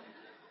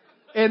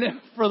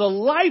 And for the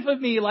life of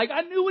me, like,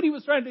 I knew what he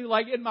was trying to do.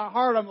 Like, in my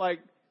heart, I'm like,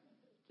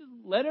 just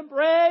let him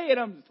pray. And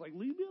I'm just like,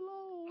 leave me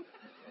alone.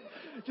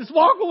 Just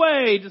walk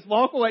away. Just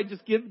walk away.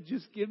 Just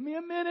give me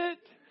a minute.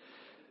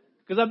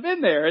 Because I've been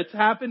there. It's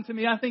happened to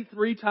me, I think,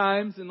 3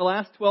 times in the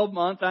last 12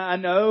 months. I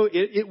know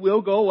it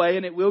will go away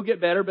and it will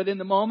get better. But in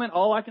the moment,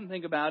 all I can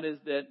think about is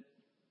that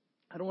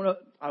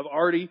I've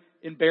already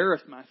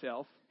embarrassed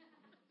myself.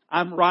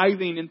 I'm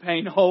writhing in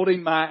pain,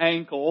 holding my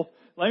ankle.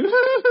 Like,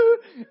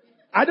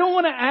 I don't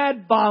want to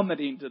add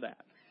vomiting to that.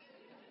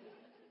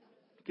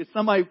 Because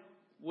somebody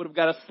would have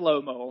got a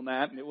slow-mo on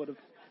that and it would have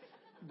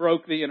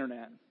broke the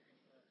internet.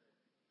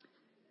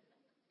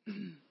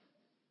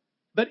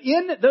 But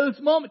in those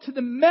moments, to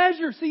the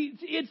measure,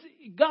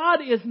 God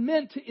is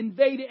meant to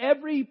invade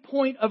every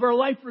point of our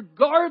life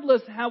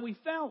regardless how we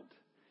felt.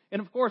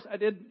 And of course, I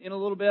did in a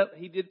little bit,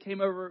 he did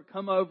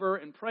come over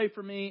and pray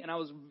for me, and I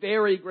was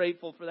very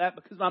grateful for that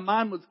because my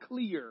mind was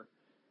clear.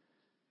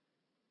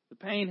 The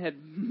pain had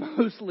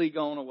mostly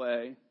gone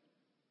away.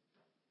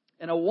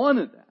 And I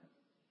wanted that.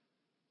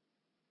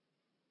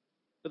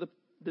 But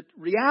the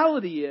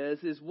reality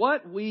is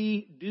what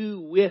we do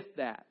with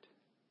that.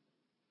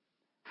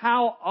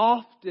 How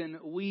often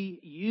we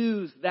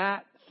use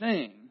that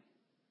thing.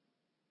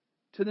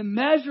 To the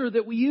measure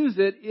that we use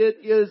it, it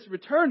is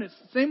returned. It's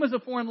the same as a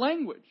foreign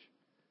language.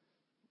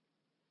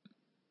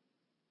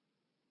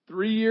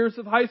 3 years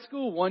of high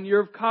school, 1 year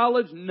of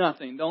college,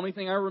 nothing. The only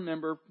thing I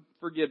remember,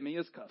 forgive me,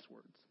 is cuss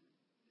words.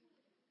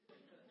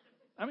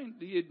 I mean,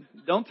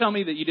 don't tell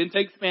me that you didn't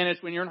take Spanish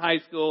when you're in high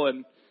school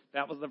and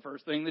that was the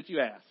first thing that you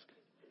asked.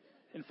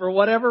 And for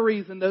whatever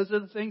reason, those are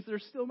the things that are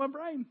still in my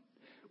brain,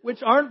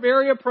 which aren't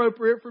very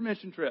appropriate for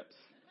mission trips.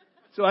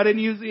 So I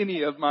didn't use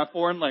any of my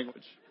foreign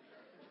language.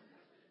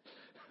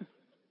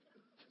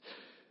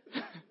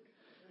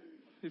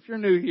 If you're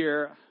new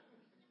here,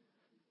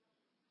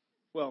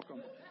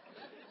 welcome.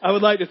 I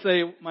would like to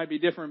say it might be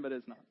different, but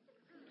it's not.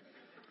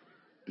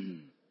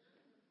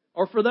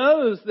 Or for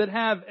those that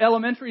have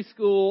elementary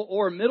school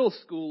or middle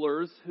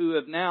schoolers who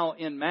have now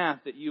in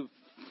math that you've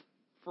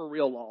for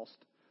real lost.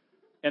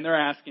 And they're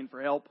asking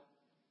for help.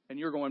 And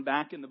you're going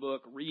back in the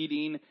book,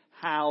 reading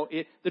how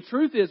it... The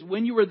truth is,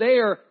 when you were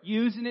there,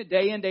 using it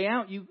day in, day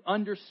out, you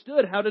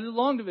understood how to do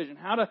long division,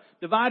 how to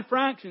divide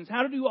fractions,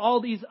 how to do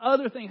all these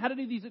other things, how to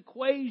do these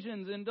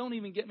equations, and don't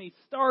even get me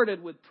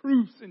started with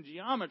proofs in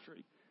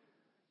geometry.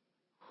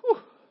 Whew.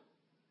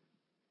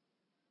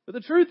 But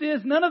the truth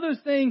is, none of those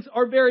things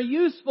are very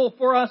useful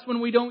for us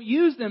when we don't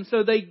use them,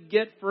 so they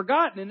get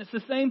forgotten. And it's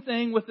the same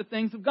thing with the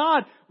things of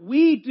God.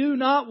 We do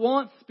not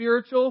want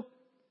spiritual...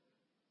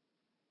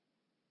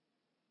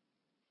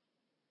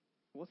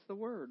 What's the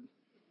word?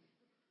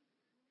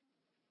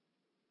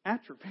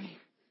 Atrophy.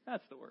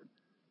 That's the word.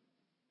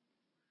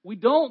 We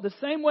don't, the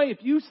same way if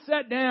you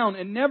sat down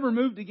and never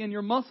moved again,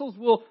 your muscles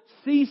will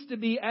cease to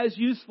be as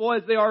useful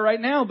as they are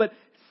right now. But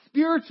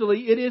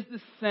spiritually, it is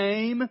the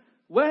same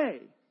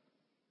way.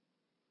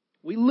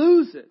 We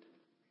lose it.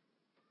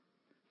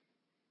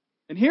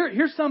 And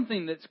here's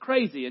something that's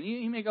crazy. And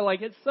you may go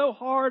like, it's so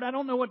hard, I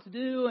don't know what to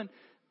do. And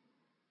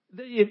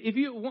if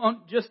you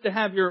want just to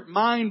have your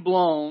mind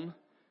blown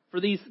for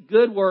these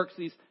good works,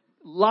 these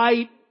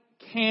light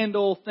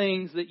candle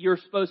things that you're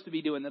supposed to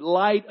be doing, the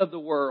light of the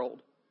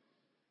world.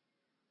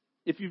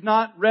 If you've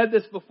not read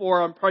this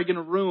before, I'm probably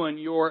going to ruin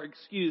your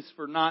excuse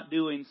for not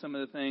doing some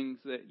of the things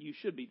that you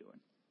should be doing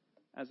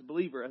as a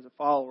believer, as a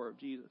follower of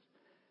Jesus.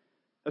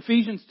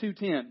 Ephesians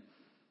 2:10.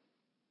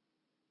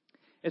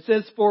 It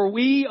says, "For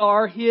we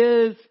are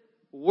His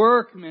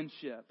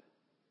workmanship,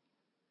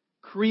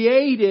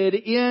 created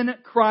in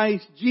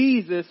Christ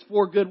Jesus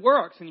for good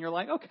works." And you're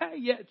like, okay,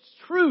 yeah, it's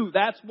true.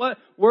 That's what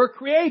we're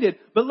created.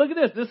 But look at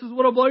this. This is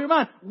what will blow your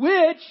mind.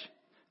 Which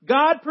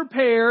God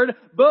prepared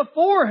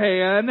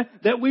beforehand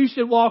that we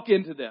should walk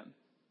into them.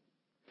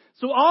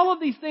 So all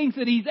of these things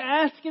that He's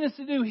asking us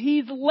to do,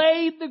 He's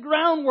laid the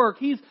groundwork.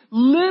 He's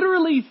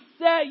literally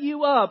set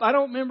you up. I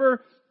don't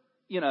remember,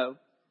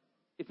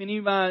 if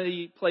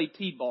anybody played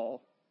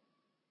T-ball.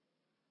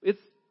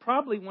 It's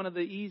probably one of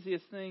the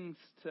easiest things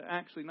to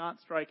actually not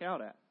strike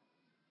out at.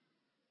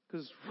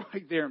 Because it's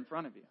right there in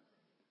front of you.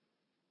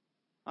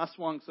 I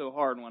swung so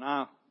hard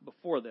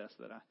before this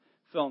that I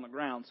fell on the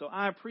ground. So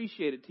I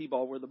appreciated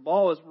T-ball where the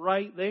ball is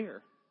right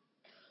there.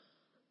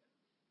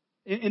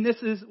 And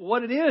this is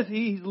what it is.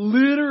 He's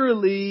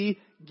literally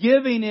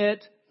giving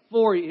it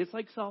for you. It's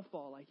like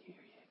softball, like, here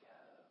you go.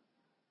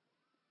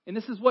 And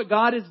this is what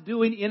God is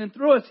doing in and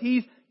through us.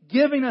 He's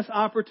giving us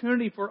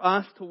opportunity for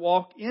us to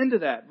walk into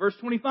that. Verse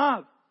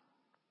 25.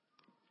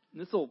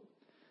 And this will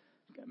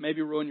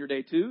maybe ruin your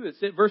day too.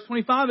 It's at verse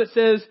 25. It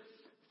says,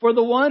 for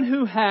the one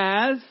who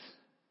has,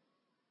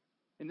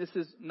 and this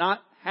is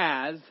not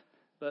has,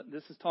 but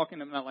this is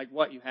talking about like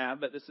what you have,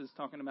 but this is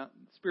talking about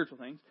spiritual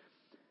things.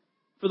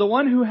 For the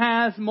one who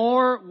has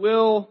more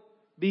will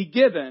be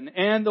given,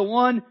 and the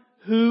one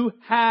who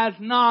has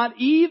not,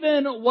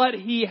 even what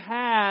he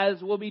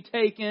has will be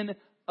taken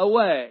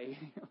away.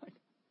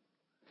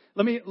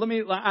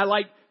 I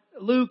like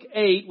Luke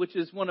 8, which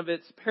is one of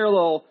its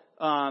parallel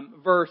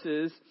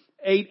verses,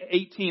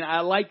 8:18.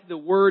 I like the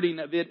wording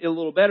of it a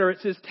little better.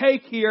 It says,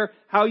 take here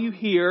how you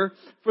hear,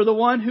 for the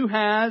one who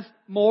has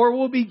more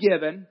will be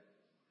given,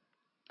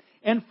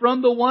 and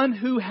from the one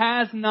who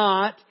has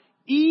not,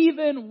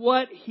 even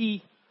what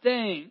he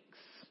thinks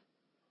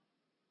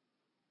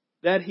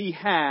that he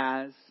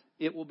has,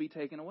 it will be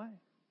taken away.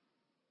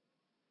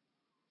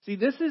 See,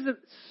 this is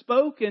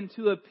spoken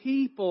to a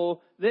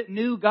people that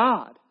knew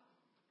God.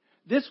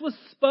 This was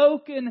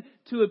spoken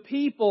to a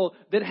people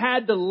that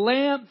had the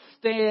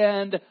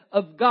lampstand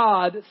of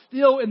God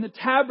still in the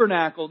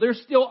tabernacle. They're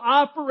still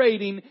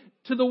operating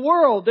to the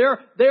world.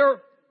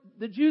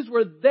 The Jews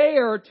were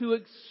there to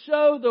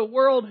show the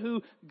world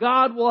who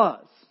God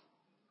was.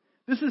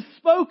 This is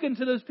spoken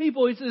to those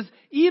people. He says,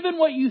 even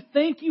what you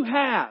think you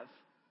have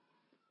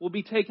will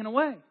be taken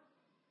away.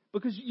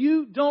 Because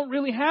you don't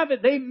really have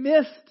it. They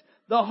missed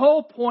the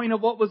whole point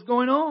of what was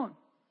going on.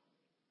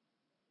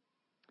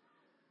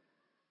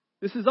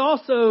 This is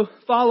also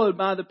followed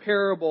by the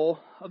parable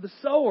of the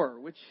sower,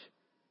 which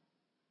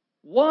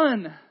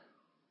one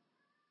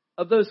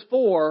of those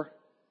four,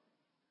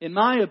 in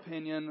my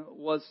opinion,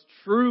 was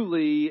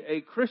truly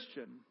a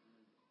Christian.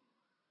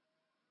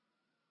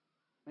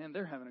 Man,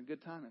 they're having a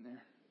good time in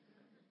there.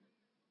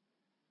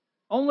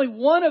 Only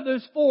one of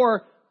those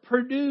four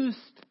produced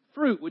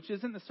fruit, which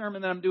isn't the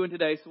sermon that I'm doing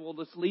today, so we'll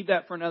just leave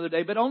that for another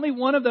day. But only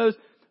one of those,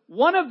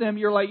 one of them,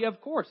 you're like, yeah,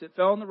 of course, it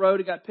fell on the road,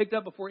 it got picked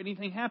up before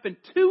anything happened.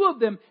 Two of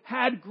them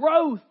had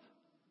growth,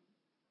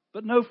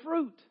 but no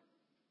fruit.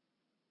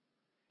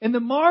 And the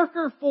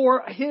marker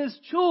for His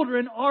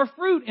children are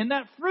fruit, and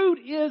that fruit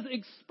is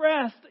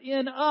expressed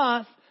in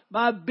us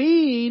by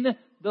being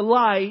the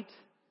light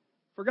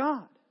for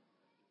God.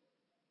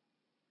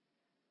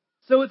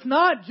 So it's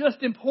not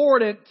just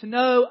important to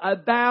know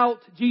about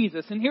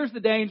Jesus. And here's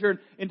the danger,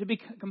 and to be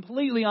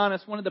completely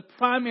honest, one of the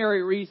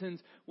primary reasons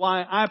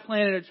why I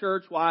planted a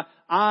church, why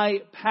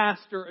I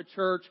pastor a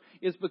church,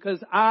 is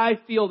because I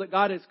feel that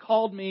God has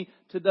called me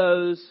to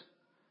those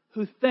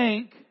who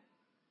think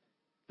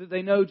that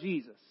they know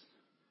Jesus.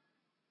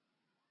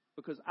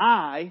 Because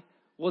I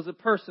was a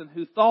person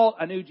who thought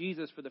I knew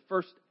Jesus for the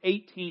first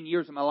 18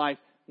 years of my life,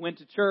 went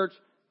to church,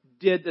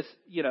 did this,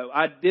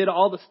 I did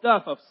all the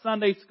stuff of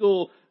Sunday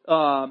school,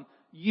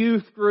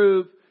 youth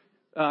group,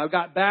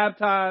 got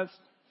baptized,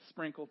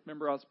 sprinkled.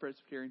 Remember, I was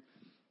Presbyterian.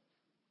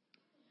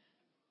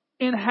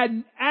 And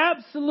had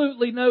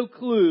absolutely no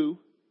clue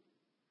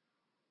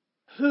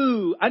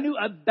I knew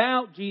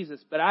about Jesus,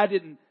 but I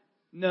didn't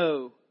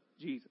know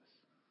Jesus.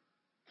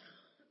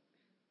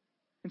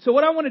 And so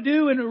what I want to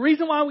do, and the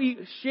reason why we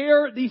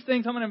share these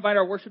things, I'm going to invite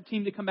our worship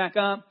team to come back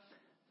up.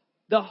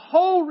 The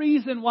whole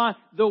reason why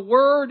the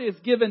Word is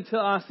given to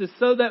us is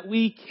so that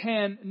we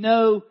can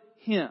know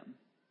Him.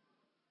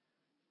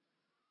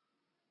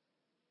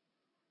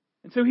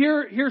 And so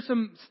here's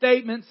some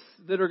statements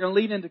that are going to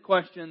lead into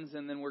questions,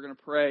 and then we're going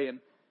to pray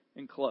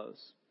and close.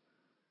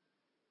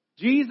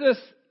 Jesus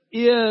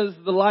is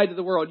the light of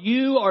the world.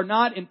 You are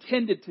not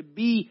intended to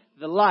be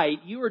the light.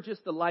 You are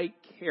just the light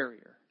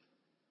carrier.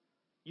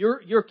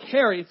 You're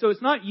carrying. So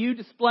it's not you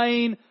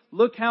displaying,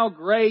 look how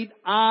great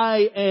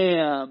I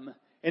am,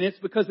 and it's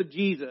because of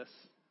Jesus.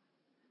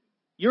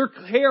 You're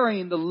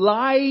carrying the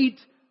light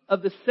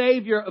of the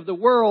Savior of the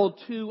world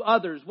to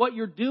others. What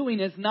you're doing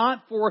is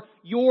not for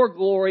your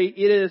glory,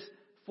 it is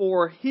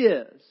for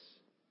His.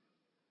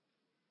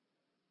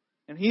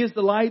 And He is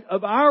the light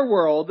of our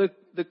world.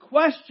 The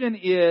question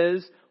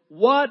is,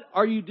 what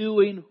are you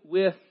doing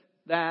with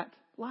that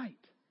light?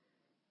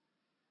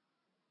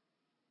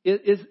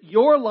 Is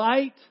your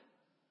light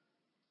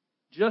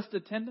just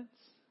attendance?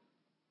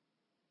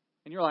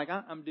 And you're like,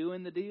 I'm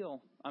doing the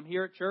deal. I'm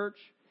here at church.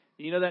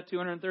 And you know that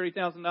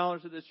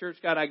 $230,000 that this church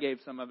got? I gave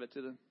some of it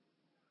to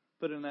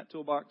put it in that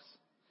toolbox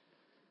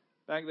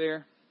back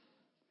there.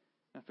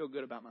 I feel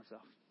good about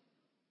myself.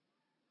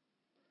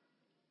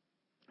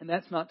 And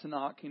that's not to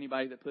knock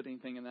anybody that put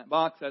anything in that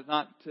box. That's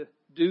not to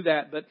do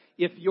that. But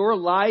if your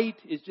light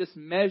is just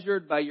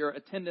measured by your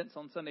attendance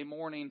on Sunday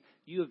morning,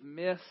 you have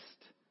missed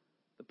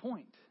the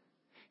point.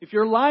 If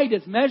your light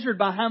is measured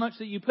by how much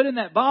that you put in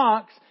that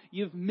box,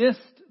 you've missed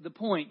the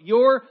point.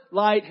 Your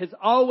light has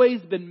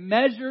always been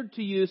measured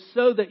to you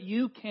so that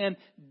you can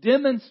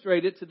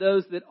demonstrate it to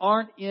those that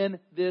aren't in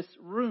this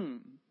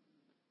room.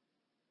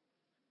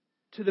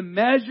 To the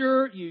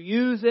measure you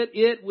use it,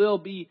 it will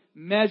be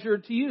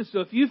measured to you.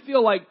 So if you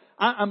feel like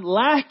I'm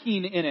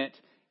lacking in it,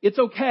 it's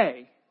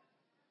okay.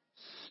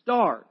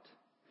 Start.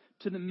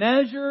 To the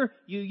measure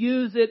you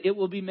use it, it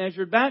will be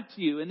measured back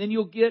to you. And then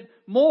you'll get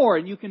more.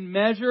 And you can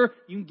measure,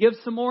 you can give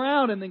some more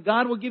out. And then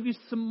God will give you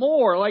some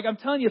more. Like I'm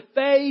telling you,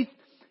 faith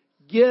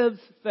gives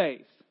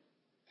faith.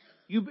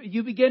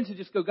 You begin to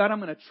just go, God,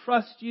 I'm going to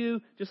trust you.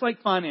 Just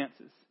like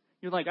finances.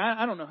 You're like,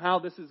 I don't know how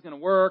this is going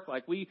to work.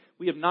 Like we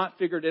have not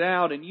figured it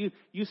out. And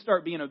you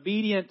start being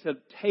obedient to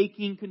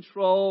taking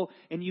control.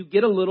 And you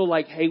get a little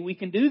like, hey, we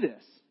can do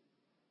this.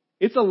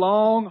 It's a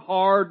long,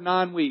 hard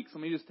 9 weeks.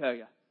 Let me just tell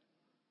you.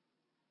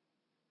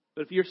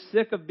 But if you're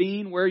sick of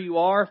being where you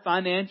are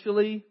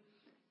financially,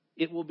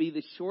 it will be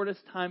the shortest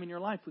time in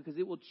your life because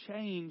it will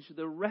change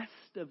the rest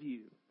of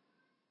you.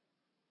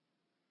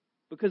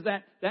 Because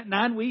that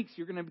 9 weeks,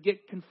 you're going to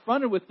get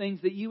confronted with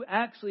things that you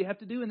actually have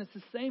to do. And it's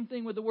the same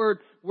thing with the Word.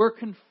 We're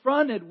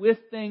confronted with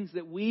things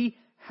that we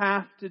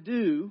have to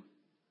do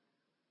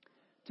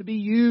to be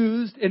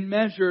used and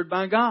measured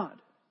by God.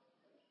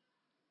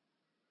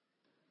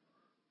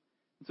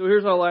 So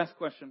here's our last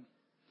question.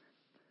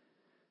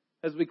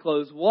 As we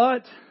close,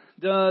 what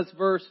does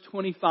verse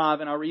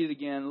 25, and I'll read it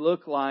again,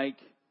 look like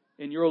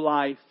in your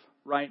life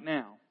right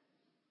now?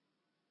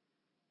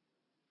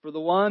 For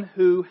the one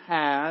who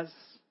has,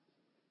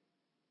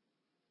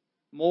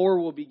 more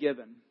will be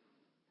given.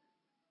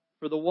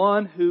 For the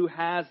one who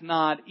has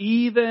not,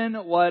 even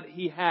what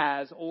he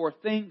has or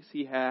thinks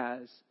he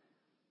has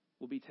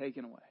will be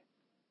taken away.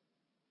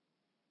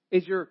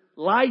 Is your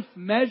life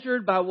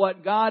measured by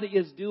what God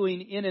is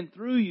doing in and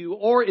through you,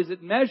 or is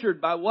it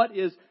measured by what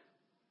is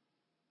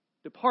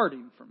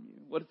departing from you?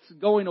 What's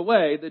going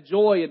away? The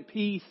joy and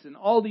peace and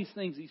all these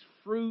things, these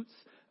fruits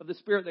of the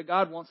Spirit that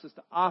God wants us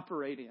to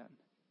operate in.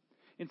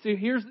 And so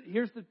here's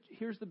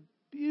the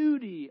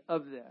beauty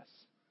of this.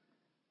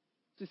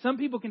 See, some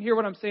people can hear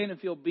what I'm saying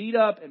and feel beat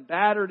up and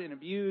battered and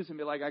abused and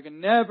be like, I can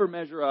never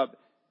measure up.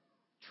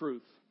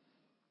 Truth.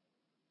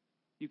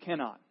 You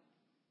cannot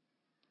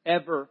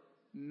ever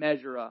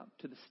measure up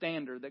to the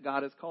standard that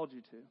God has called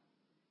you to.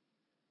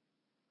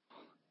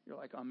 You're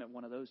like, I'm at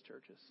one of those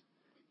churches.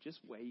 Just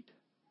wait.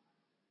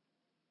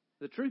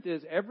 The truth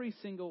is, every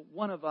single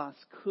one of us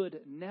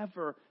could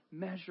never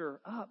measure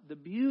up. The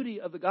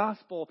beauty of the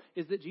gospel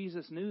is that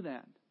Jesus knew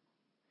that.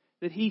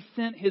 That He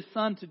sent His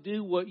Son to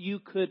do what you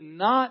could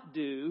not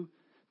do,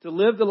 to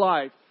live the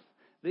life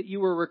that you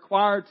were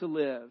required to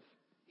live.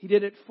 He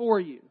did it for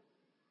you.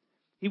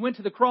 He went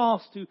to the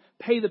cross to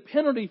pay the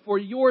penalty for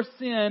your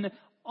sin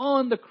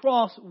on the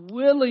cross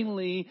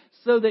willingly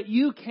so that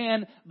you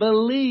can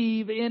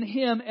believe in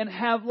Him and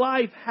have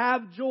life,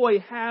 have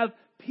joy, have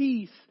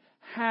peace,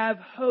 have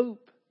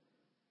hope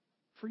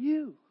for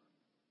you.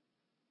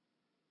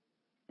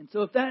 And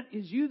so if that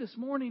is you this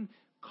morning,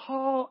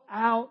 call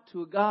out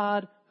to a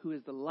God who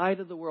is the light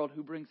of the world,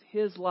 who brings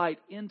His light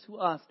into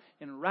us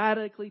and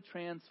radically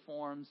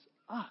transforms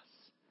us.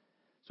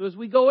 So as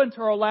we go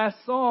into our last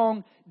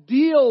song,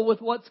 deal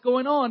with what's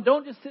going on.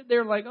 Don't just sit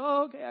there like,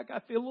 oh, okay, I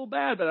feel a little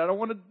bad, but I don't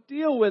want to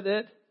deal with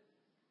it.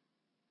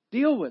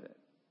 Deal with it.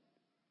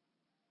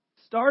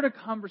 Start a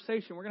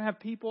conversation. We're going to have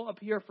people up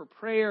here for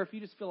prayer. If you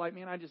just feel like,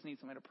 man, I just need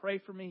somebody to pray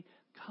for me,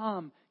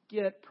 come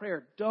get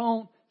prayer.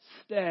 Don't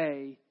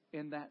stay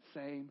in that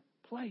same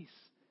place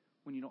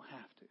when you don't have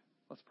to.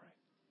 Let's pray.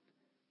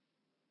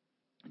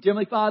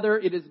 Heavenly Father,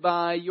 it is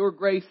by Your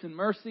grace and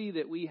mercy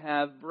that we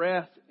have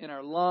breath in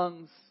our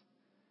lungs.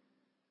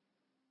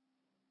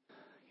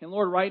 And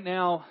Lord, right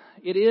now,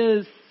 it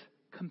is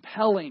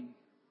compelling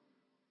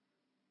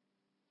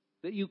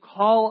that You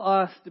call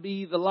us to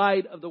be the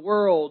light of the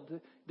world,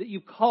 that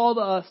You called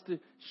us to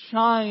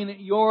shine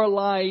Your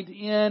light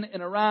in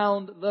and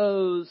around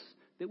those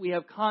that we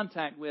have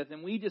contact with.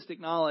 And we just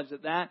acknowledge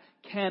that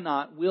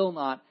cannot, will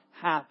not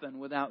happen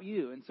without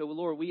You. And so,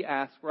 Lord, we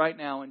ask right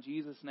now in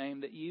Jesus'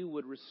 name that You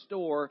would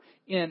restore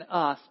in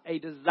us a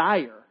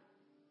desire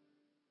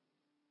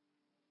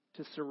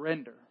to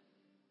surrender.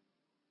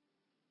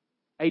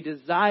 A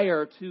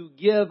desire to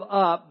give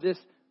up this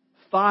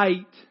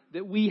fight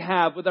that we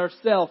have with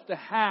ourselves, to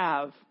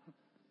have,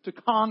 to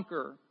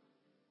conquer,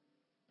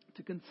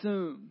 to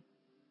consume.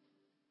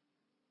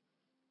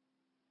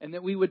 And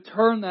that we would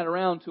turn that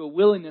around to a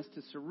willingness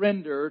to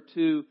surrender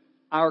to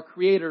our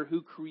Creator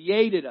who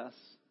created us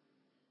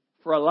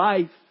for a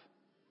life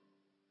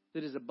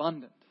that is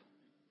abundant.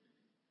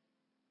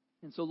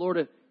 And so, Lord,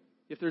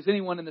 if there's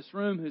anyone in this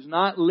room who's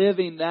not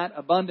living that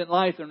abundant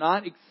life, they're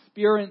not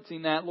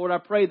experiencing that, Lord, I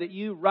pray that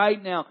You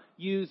right now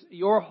use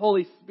Your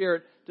Holy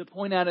Spirit to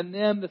point out in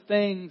them the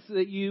things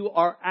that You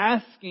are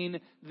asking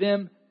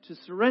them to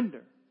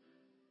surrender.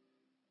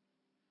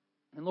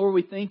 And Lord,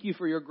 we thank You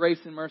for Your grace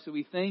and mercy.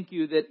 We thank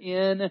You that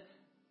in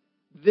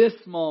this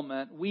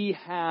moment we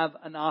have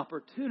an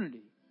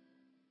opportunity,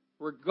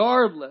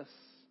 regardless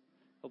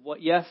of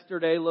what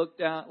yesterday looked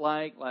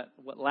like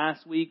what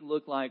last week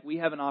looked like. We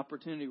have an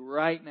opportunity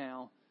right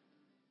now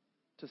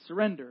to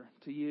surrender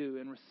to You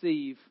and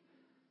receive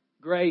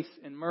grace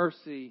and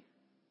mercy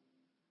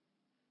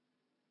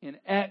in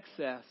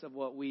excess of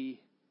what we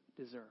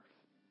deserve.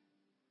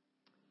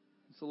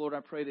 So, Lord,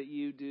 I pray that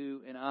You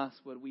do in us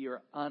what we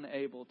are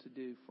unable to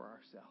do for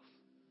ourselves,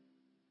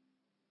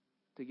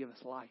 to give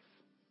us life.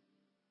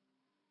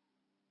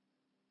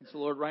 And so,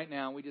 Lord, right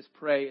now we just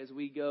pray as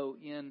we go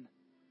in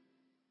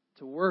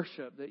to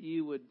worship that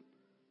You would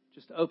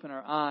just open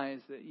our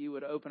eyes, that You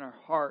would open our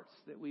hearts,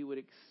 that we would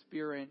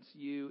experience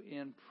You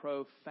in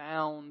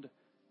profound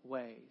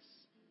ways.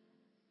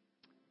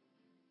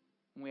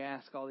 And we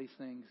ask all these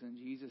things in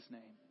Jesus'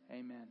 name.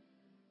 Amen.